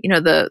cellar, you know,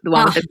 the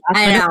one with the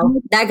I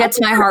know. That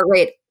gets my heart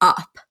rate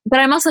up. But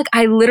I'm also like,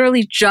 I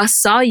literally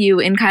just saw you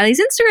in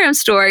Kylie's Instagram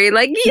story.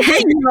 Like, yeah, what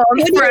are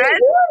you doing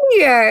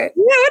here? Yeah,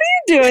 what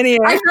are you doing here?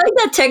 I feel like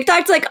that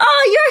TikTok's like,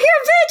 oh, you're here,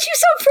 bitch.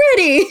 You're so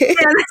pretty.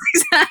 Yeah, that's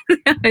exactly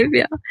how I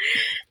feel.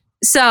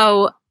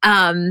 So,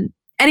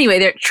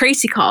 anyway,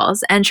 Tracy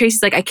calls and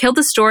Tracy's like, I killed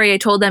the story. I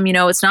told them, you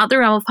know, it's not the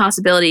realm of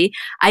possibility.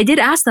 I did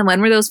ask them,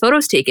 when were those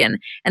photos taken?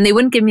 And they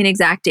wouldn't give me an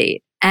exact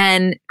date.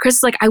 And Chris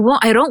is like, I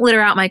don't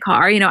litter out my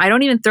car. You know, I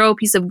don't even throw a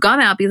piece of gum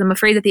out because I'm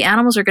afraid that the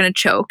animals are going to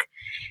choke.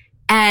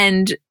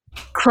 And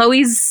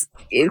Chloe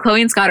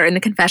and Scott are in the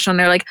confessional and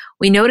they're like,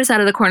 we notice out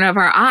of the corner of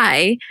our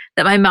eye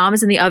that my mom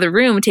is in the other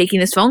room taking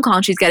this phone call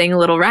and she's getting a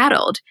little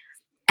rattled.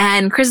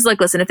 And Chris is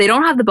like, listen, if they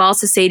don't have the balls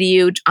to say to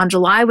you on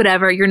July,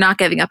 whatever, you're not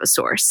giving up a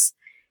source.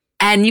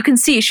 And you can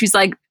see she's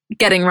like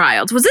getting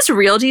riled. Was this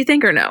real, do you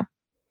think, or no?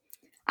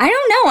 I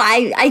don't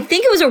know. I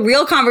think it was a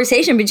real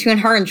conversation between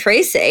her and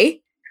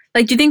Tracy.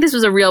 Like, do you think this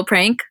was a real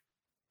prank?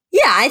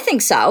 Yeah, I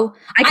think so.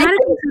 I think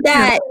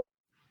that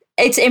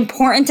it's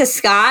important to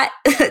Scott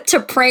to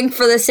prank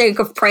for the sake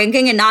of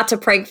pranking and not to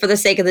prank for the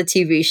sake of the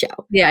TV show.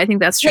 Yeah, I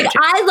think that's true. Like,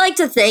 I'd like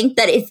to think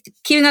that if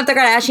Keeping Up the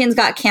Kardashians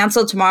got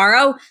canceled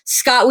tomorrow,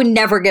 Scott would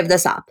never give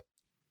this up.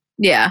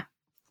 Yeah,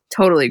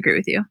 totally agree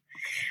with you.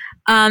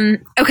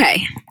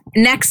 Okay,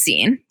 next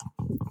scene.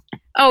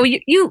 Oh,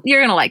 you're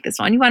gonna like this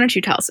one. Why don't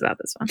you tell us about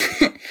this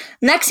one?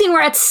 Next scene,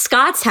 we're at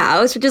Scott's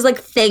house, which is like,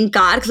 thank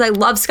God, because I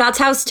love Scott's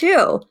house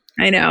too.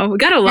 I know. We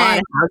got a lot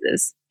of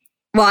houses.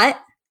 What?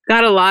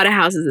 Got a lot of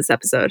houses this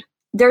episode.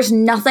 There's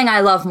nothing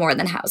I love more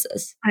than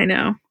houses. I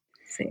know.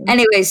 Same.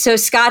 Anyway, so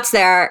Scott's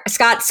there,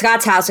 Scott's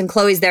house, and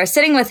Chloe's there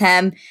sitting with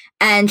him.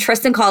 And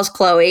Tristan calls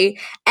Chloe.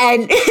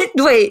 And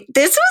wait,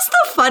 this was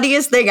the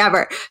funniest thing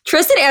ever.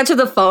 Tristan answered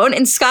the phone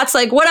and Scott's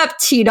like, what up,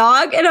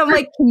 T-Dog? And I'm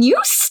like, can you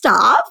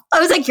stop?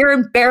 I was like, you're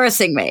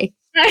embarrassing me.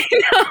 I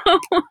know.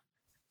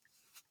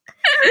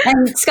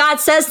 And Scott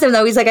says to him,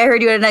 though, he's like, I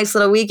heard you had a nice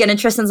little weekend. And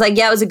Tristan's like,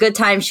 yeah, it was a good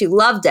time. She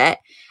loved it.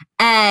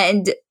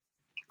 And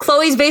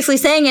Chloe's basically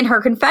saying in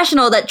her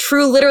confessional that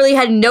True literally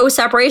had no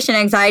separation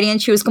anxiety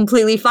and she was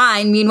completely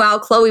fine. Meanwhile,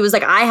 Chloe was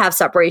like, I have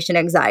separation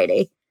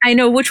anxiety. I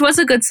know, which was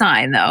a good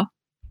sign, though.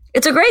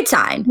 It's a great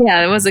sign.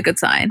 Yeah, it was a good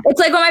sign. It's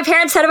like when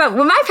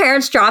my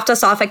parents dropped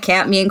us off at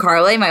camp, me and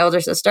Carly, my older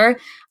sister,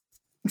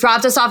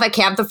 dropped us off at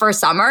camp the first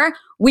summer.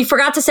 We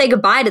forgot to say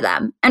goodbye to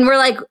them. And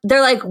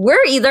they're like,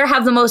 we're either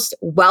have the most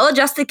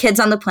well-adjusted kids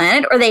on the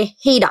planet or they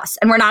hate us.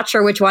 And we're not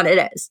sure which one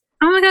it is.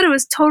 Oh my God, it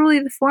was totally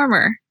the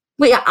former.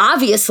 Well, yeah,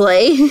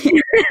 obviously. We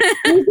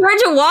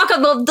started to walk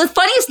up. The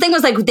funniest thing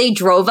was like they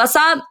drove us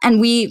up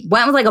and we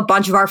went with like a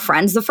bunch of our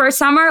friends the first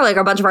summer, like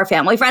a bunch of our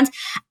family friends.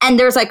 And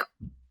there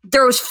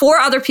was 4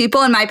 other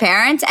people and my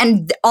parents,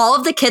 and all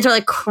of the kids are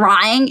like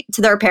crying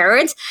to their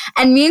parents.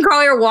 And me and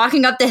Carly are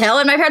walking up the hill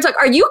and my parents are like,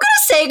 are you going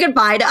to say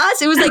goodbye to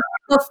us? It was like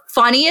the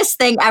funniest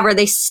thing ever.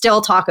 They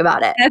still talk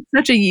about it. That's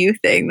such a you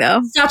thing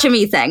though. Such a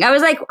me thing. I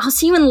was like, I'll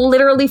see you in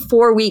literally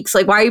 4 weeks.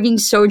 Like, why are you being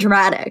so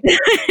dramatic?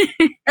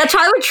 That's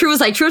probably what True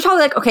was like. True was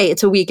probably like, okay,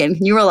 it's a weekend.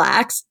 Can you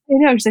relax? I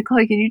know. She's like,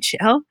 Chloe, can you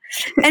chill?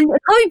 And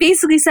Chloe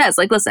basically says,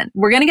 like, listen,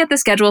 we're going to get the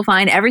schedule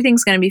fine.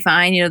 Everything's going to be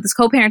fine. You know, this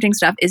co-parenting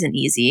stuff isn't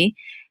easy.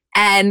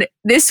 And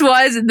this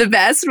was the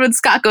best when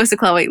Scott goes to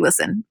Chloe,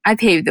 listen, I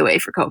paved the way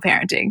for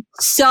co-parenting.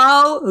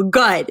 So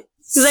good.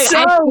 He's like,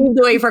 I paved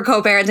the way for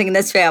co-parenting in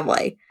this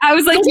family. I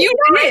was like, you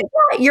did.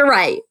 You're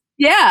right.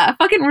 Yeah.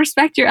 Fucking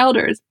respect your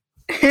elders.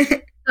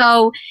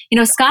 So, you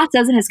know, Scott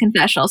says in his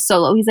confessional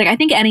solo, he's like, I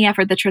think any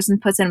effort that Tristan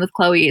puts in with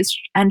Chloe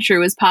and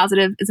True is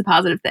a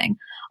positive thing.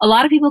 A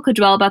lot of people could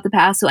dwell about the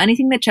past, so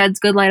anything that sheds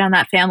good light on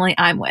that family,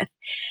 I'm with.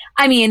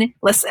 I mean,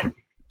 listen,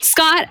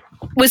 Scott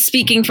was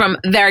speaking from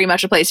very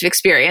much a place of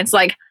experience.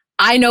 Like,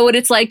 I know what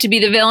it's like to be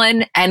the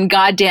villain, and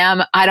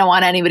goddamn, I don't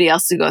want anybody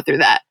else to go through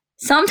that.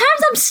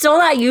 Sometimes I'm still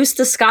not used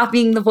to Scott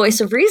being the voice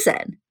of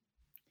reason.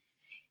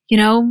 You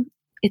know,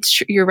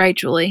 you're right,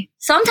 Julie.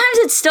 Sometimes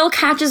it still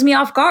catches me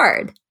off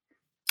guard.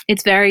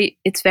 It's very,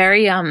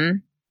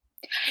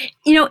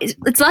 you know,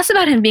 it's less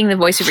about him being the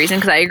voice of reason,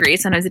 because I agree.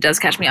 Sometimes it does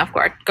catch me off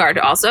guard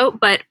also.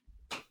 But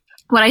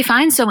what I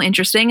find so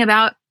interesting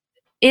about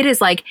it is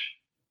like,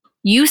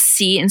 you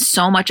see in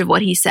so much of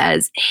what he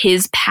says,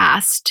 his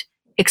past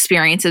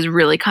experiences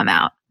really come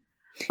out.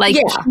 Like,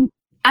 yeah.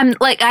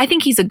 I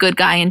think he's a good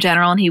guy in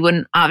general, and he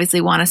wouldn't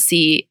obviously want to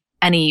see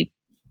any,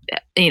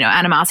 you know,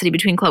 animosity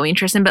between Chloe and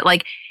Tristan. But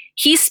like,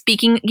 he's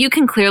speaking, you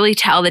can clearly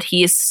tell that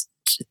he is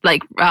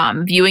like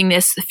viewing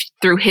this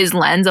through his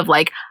lens of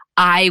like,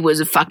 I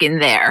was fucking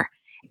there,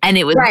 and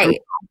it was right.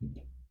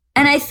 brutal.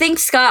 And I think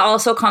Scott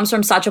also comes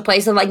from such a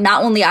place of like,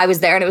 not only I was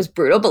there and it was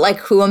brutal, but like,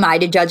 who am I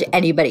to judge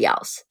anybody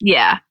else?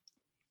 Yeah.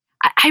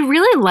 I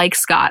really like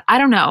Scott. I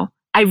don't know.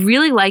 I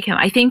really like him.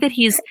 I think that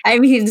he's... I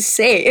mean,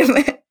 same.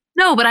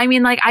 No, but I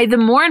mean, like, the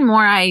more and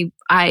more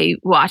I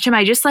watch him,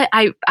 I just like,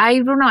 I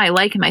don't know, I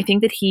like him. I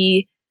think that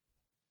he,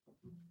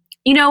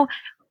 you know,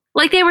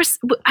 like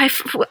I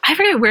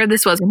forget where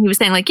this was when he was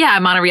saying like, yeah,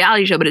 I'm on a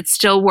reality show, but it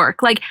still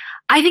work. Like,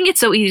 I think it's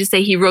so easy to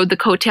say he rode the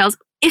coattails.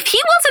 If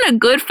he wasn't a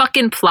good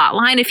fucking plot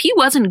line, if he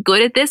wasn't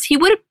good at this, he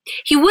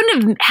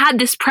wouldn't have had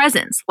this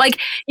presence. Like,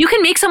 you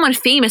can make someone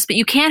famous, but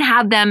you can't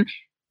have them,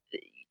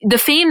 the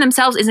fame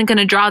themselves isn't going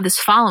to draw this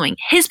following.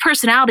 His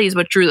personality is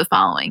what drew the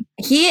following.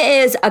 He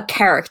is a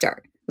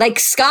character. Like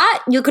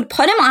Scott, you could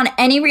put him on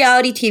any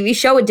reality TV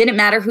show. It didn't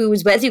matter who he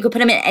was with. You could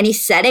put him in any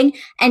setting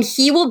and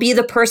he will be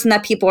the person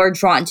that people are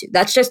drawn to.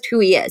 That's just who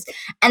he is.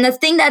 And the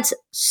thing that's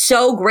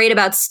so great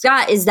about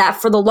Scott is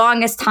that for the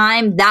longest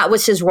time, that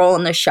was his role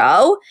in the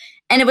show.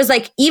 And it was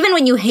like, even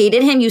when you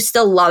hated him, you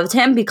still loved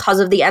him because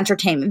of the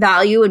entertainment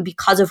value and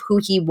because of who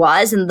he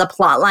was and the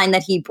plot line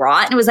that he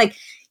brought. And it was like,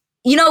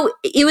 you know,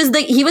 he was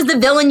the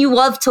villain you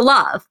loved to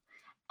love.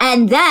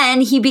 And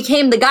then he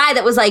became the guy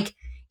that was like,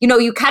 you know,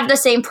 you kept the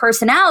same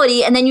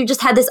personality and then you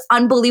just had this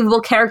unbelievable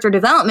character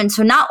development.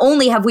 So not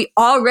only have we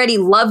already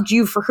loved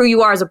you for who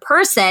you are as a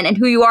person and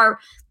who you are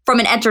from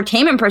an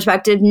entertainment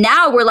perspective,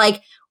 now we're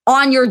like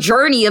on your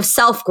journey of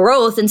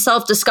self-growth and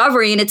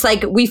self-discovery. And it's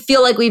like, we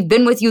feel like we've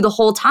been with you the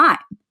whole time.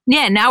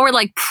 Yeah, now we're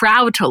like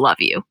proud to love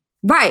you.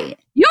 Right.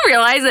 You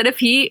realize that if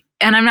he,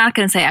 and I'm not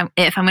going to say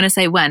if, I'm going to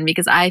say when,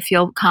 because I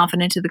feel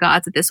confident to the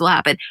gods that this will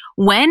happen.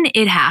 When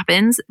it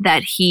happens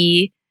that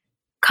he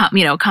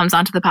comes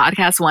onto the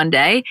podcast one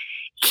day,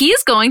 it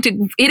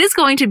is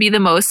going to be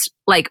the most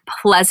like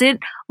pleasant,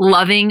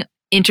 loving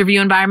interview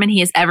environment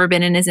he has ever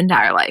been in his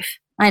entire life.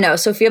 I know.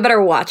 Sophia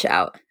better watch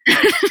out.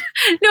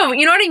 No,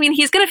 you know what I mean?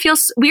 He's going to feel,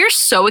 we are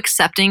so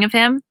accepting of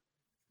him.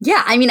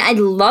 Yeah. I mean, I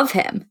love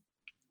him.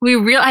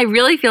 I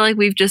really feel like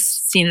we've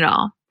just seen it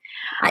all.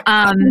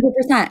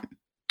 100%.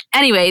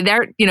 Anyway,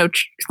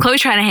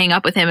 Chloe's trying to hang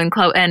up with him,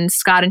 and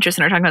Scott and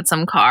Tristan are talking about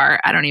some car.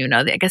 I don't even know.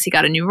 I guess he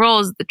got a new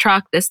role, the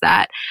truck, this,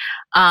 that.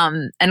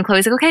 And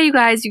Chloe's like, okay, you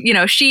guys,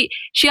 she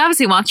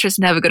obviously wants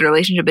Tristan to have a good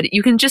relationship, but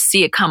you can just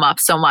see it come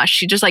up so much.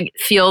 She just like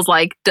feels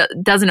like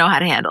doesn't know how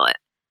to handle it.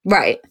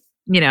 Right.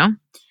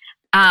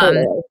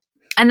 Totally.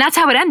 And that's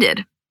how it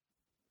ended.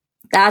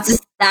 That's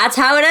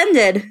how it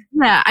ended.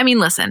 Yeah. I mean,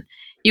 listen,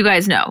 you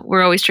guys know,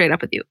 we're always straight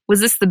up with you. Was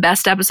this the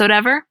best episode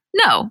ever?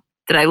 No.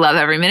 Did I love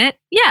every minute?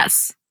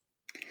 Yes.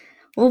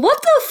 Well,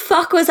 what the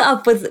fuck was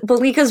up with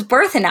Malika's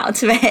birth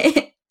announcement?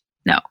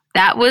 No,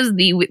 that was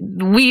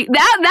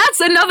that's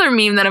another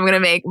meme that I'm gonna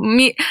make.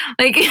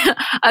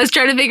 I was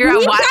trying to figure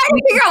out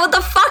what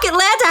the fuck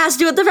Atlanta has to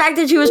do with the fact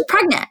that she was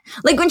pregnant.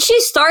 Like when she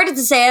started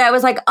to say it, I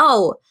was like,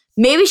 oh,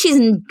 maybe she's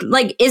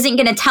like isn't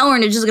gonna tell her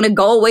and is just gonna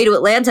go away to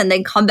Atlanta and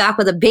then come back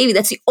with a baby.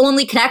 That's the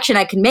only connection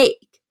I can make.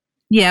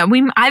 Yeah,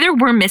 either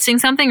we're missing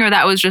something or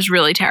that was just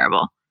really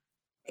terrible.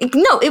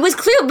 No, it was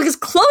clear because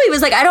Chloe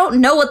was like, I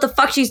don't know what the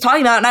fuck she's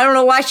talking about. And I don't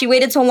know why she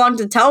waited so long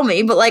to tell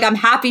me, but like, I'm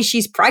happy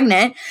she's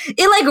pregnant.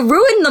 It like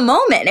ruined the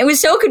moment. It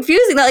was so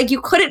confusing that like you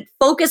couldn't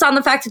focus on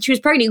the fact that she was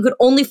pregnant. You could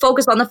only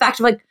focus on the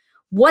fact of like,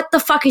 what the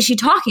fuck is she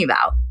talking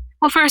about?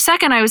 Well, for a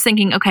second I was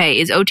thinking, okay,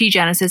 is OT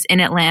Genesis in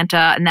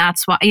Atlanta? And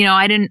that's why,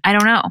 I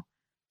don't know.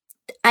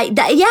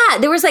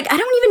 There was like, I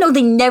don't even know.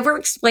 They never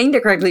explained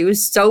it correctly. It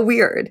was so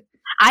weird.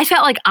 I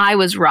felt like I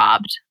was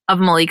robbed of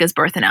Malika's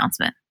birth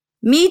announcement.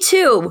 Me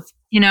too.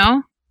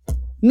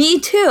 Me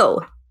too.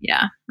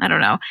 Yeah, I don't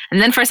know. And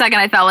then for a second,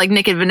 I felt like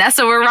Nick and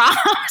Vanessa were robbed.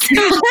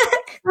 It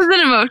was an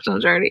emotional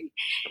journey.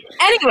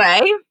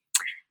 Anyway,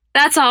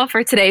 that's all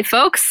for today,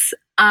 folks.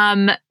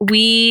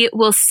 We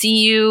will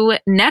see you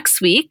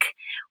next week.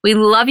 We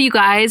love you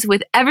guys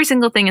with every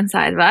single thing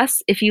inside of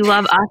us. If you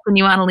love us and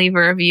you want to leave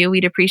a review,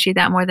 we'd appreciate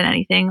that more than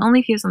anything.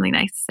 Only if you have something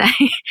nice to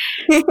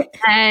say.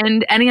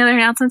 And any other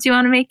announcements you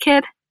want to make,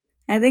 kid?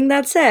 I think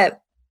that's it.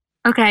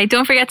 Okay,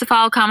 don't forget to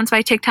follow Comments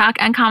by TikTok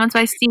and Comments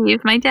by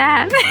Steve, my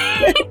dad.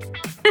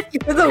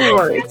 You're the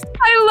worst.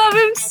 I love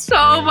him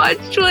so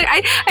much. Like,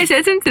 I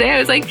said to him today, I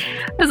was like,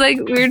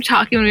 we were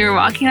talking when we were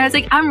walking, and I was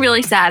like, I'm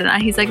really sad.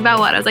 And he's like, about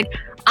what? I was like,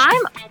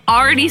 I'm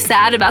already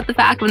sad about the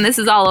fact when this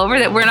is all over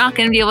that we're not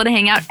going to be able to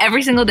hang out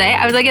every single day.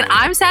 I was like, and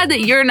I'm sad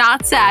that you're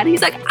not sad.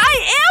 He's like, I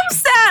am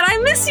sad. I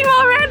miss you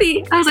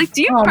already. I was like,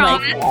 do you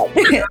promise?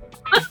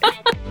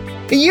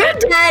 Your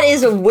dad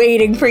is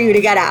waiting for you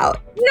to get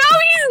out. No,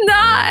 he's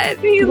not.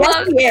 He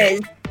loves he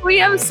is. We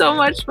have so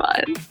much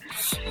fun.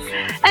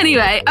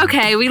 Anyway,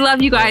 okay, we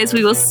love you guys.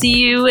 We will see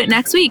you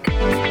next week.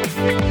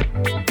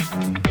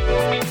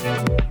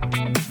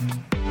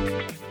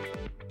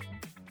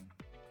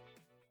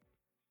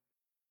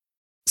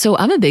 So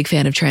I'm a big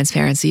fan of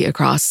transparency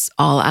across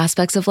all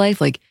aspects of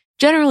life. Like,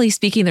 generally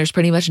speaking, there's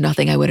pretty much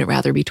nothing I wouldn't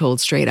rather be told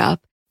straight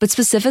up. But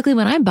specifically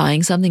when I'm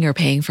buying something or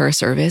paying for a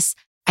service,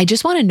 I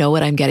just want to know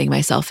what I'm getting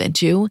myself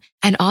into.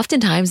 And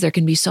oftentimes there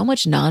can be so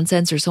much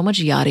nonsense or so much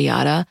yada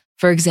yada.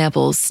 For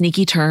example,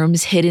 sneaky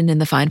terms hidden in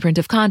the fine print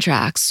of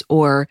contracts,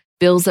 or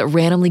bills that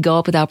randomly go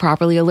up without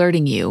properly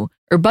alerting you,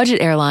 or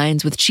budget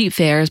airlines with cheap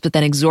fares but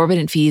then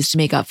exorbitant fees to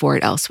make up for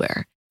it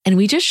elsewhere. And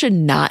we just should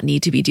not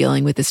need to be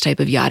dealing with this type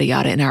of yada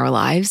yada in our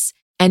lives.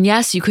 And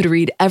yes, you could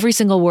read every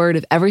single word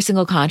of every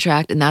single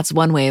contract, and that's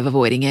one way of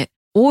avoiding it.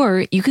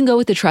 Or you can go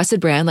with a trusted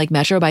brand like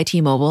Metro by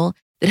T-Mobile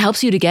that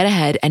helps you to get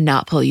ahead and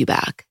not pull you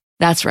back.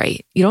 That's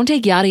right. You don't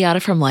take yada yada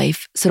from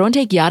life, so don't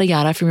take yada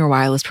yada from your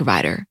wireless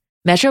provider.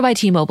 Metro by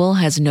T-Mobile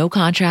has no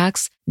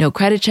contracts, no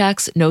credit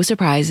checks, no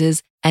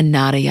surprises, and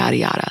nada yada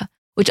yada,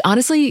 which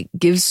honestly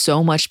gives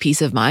so much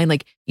peace of mind.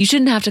 Like, you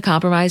shouldn't have to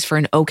compromise for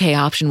an okay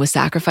option with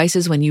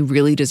sacrifices when you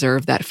really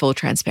deserve that full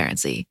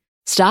transparency.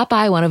 Stop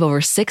by one of over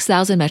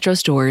 6,000 Metro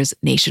stores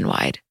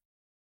nationwide.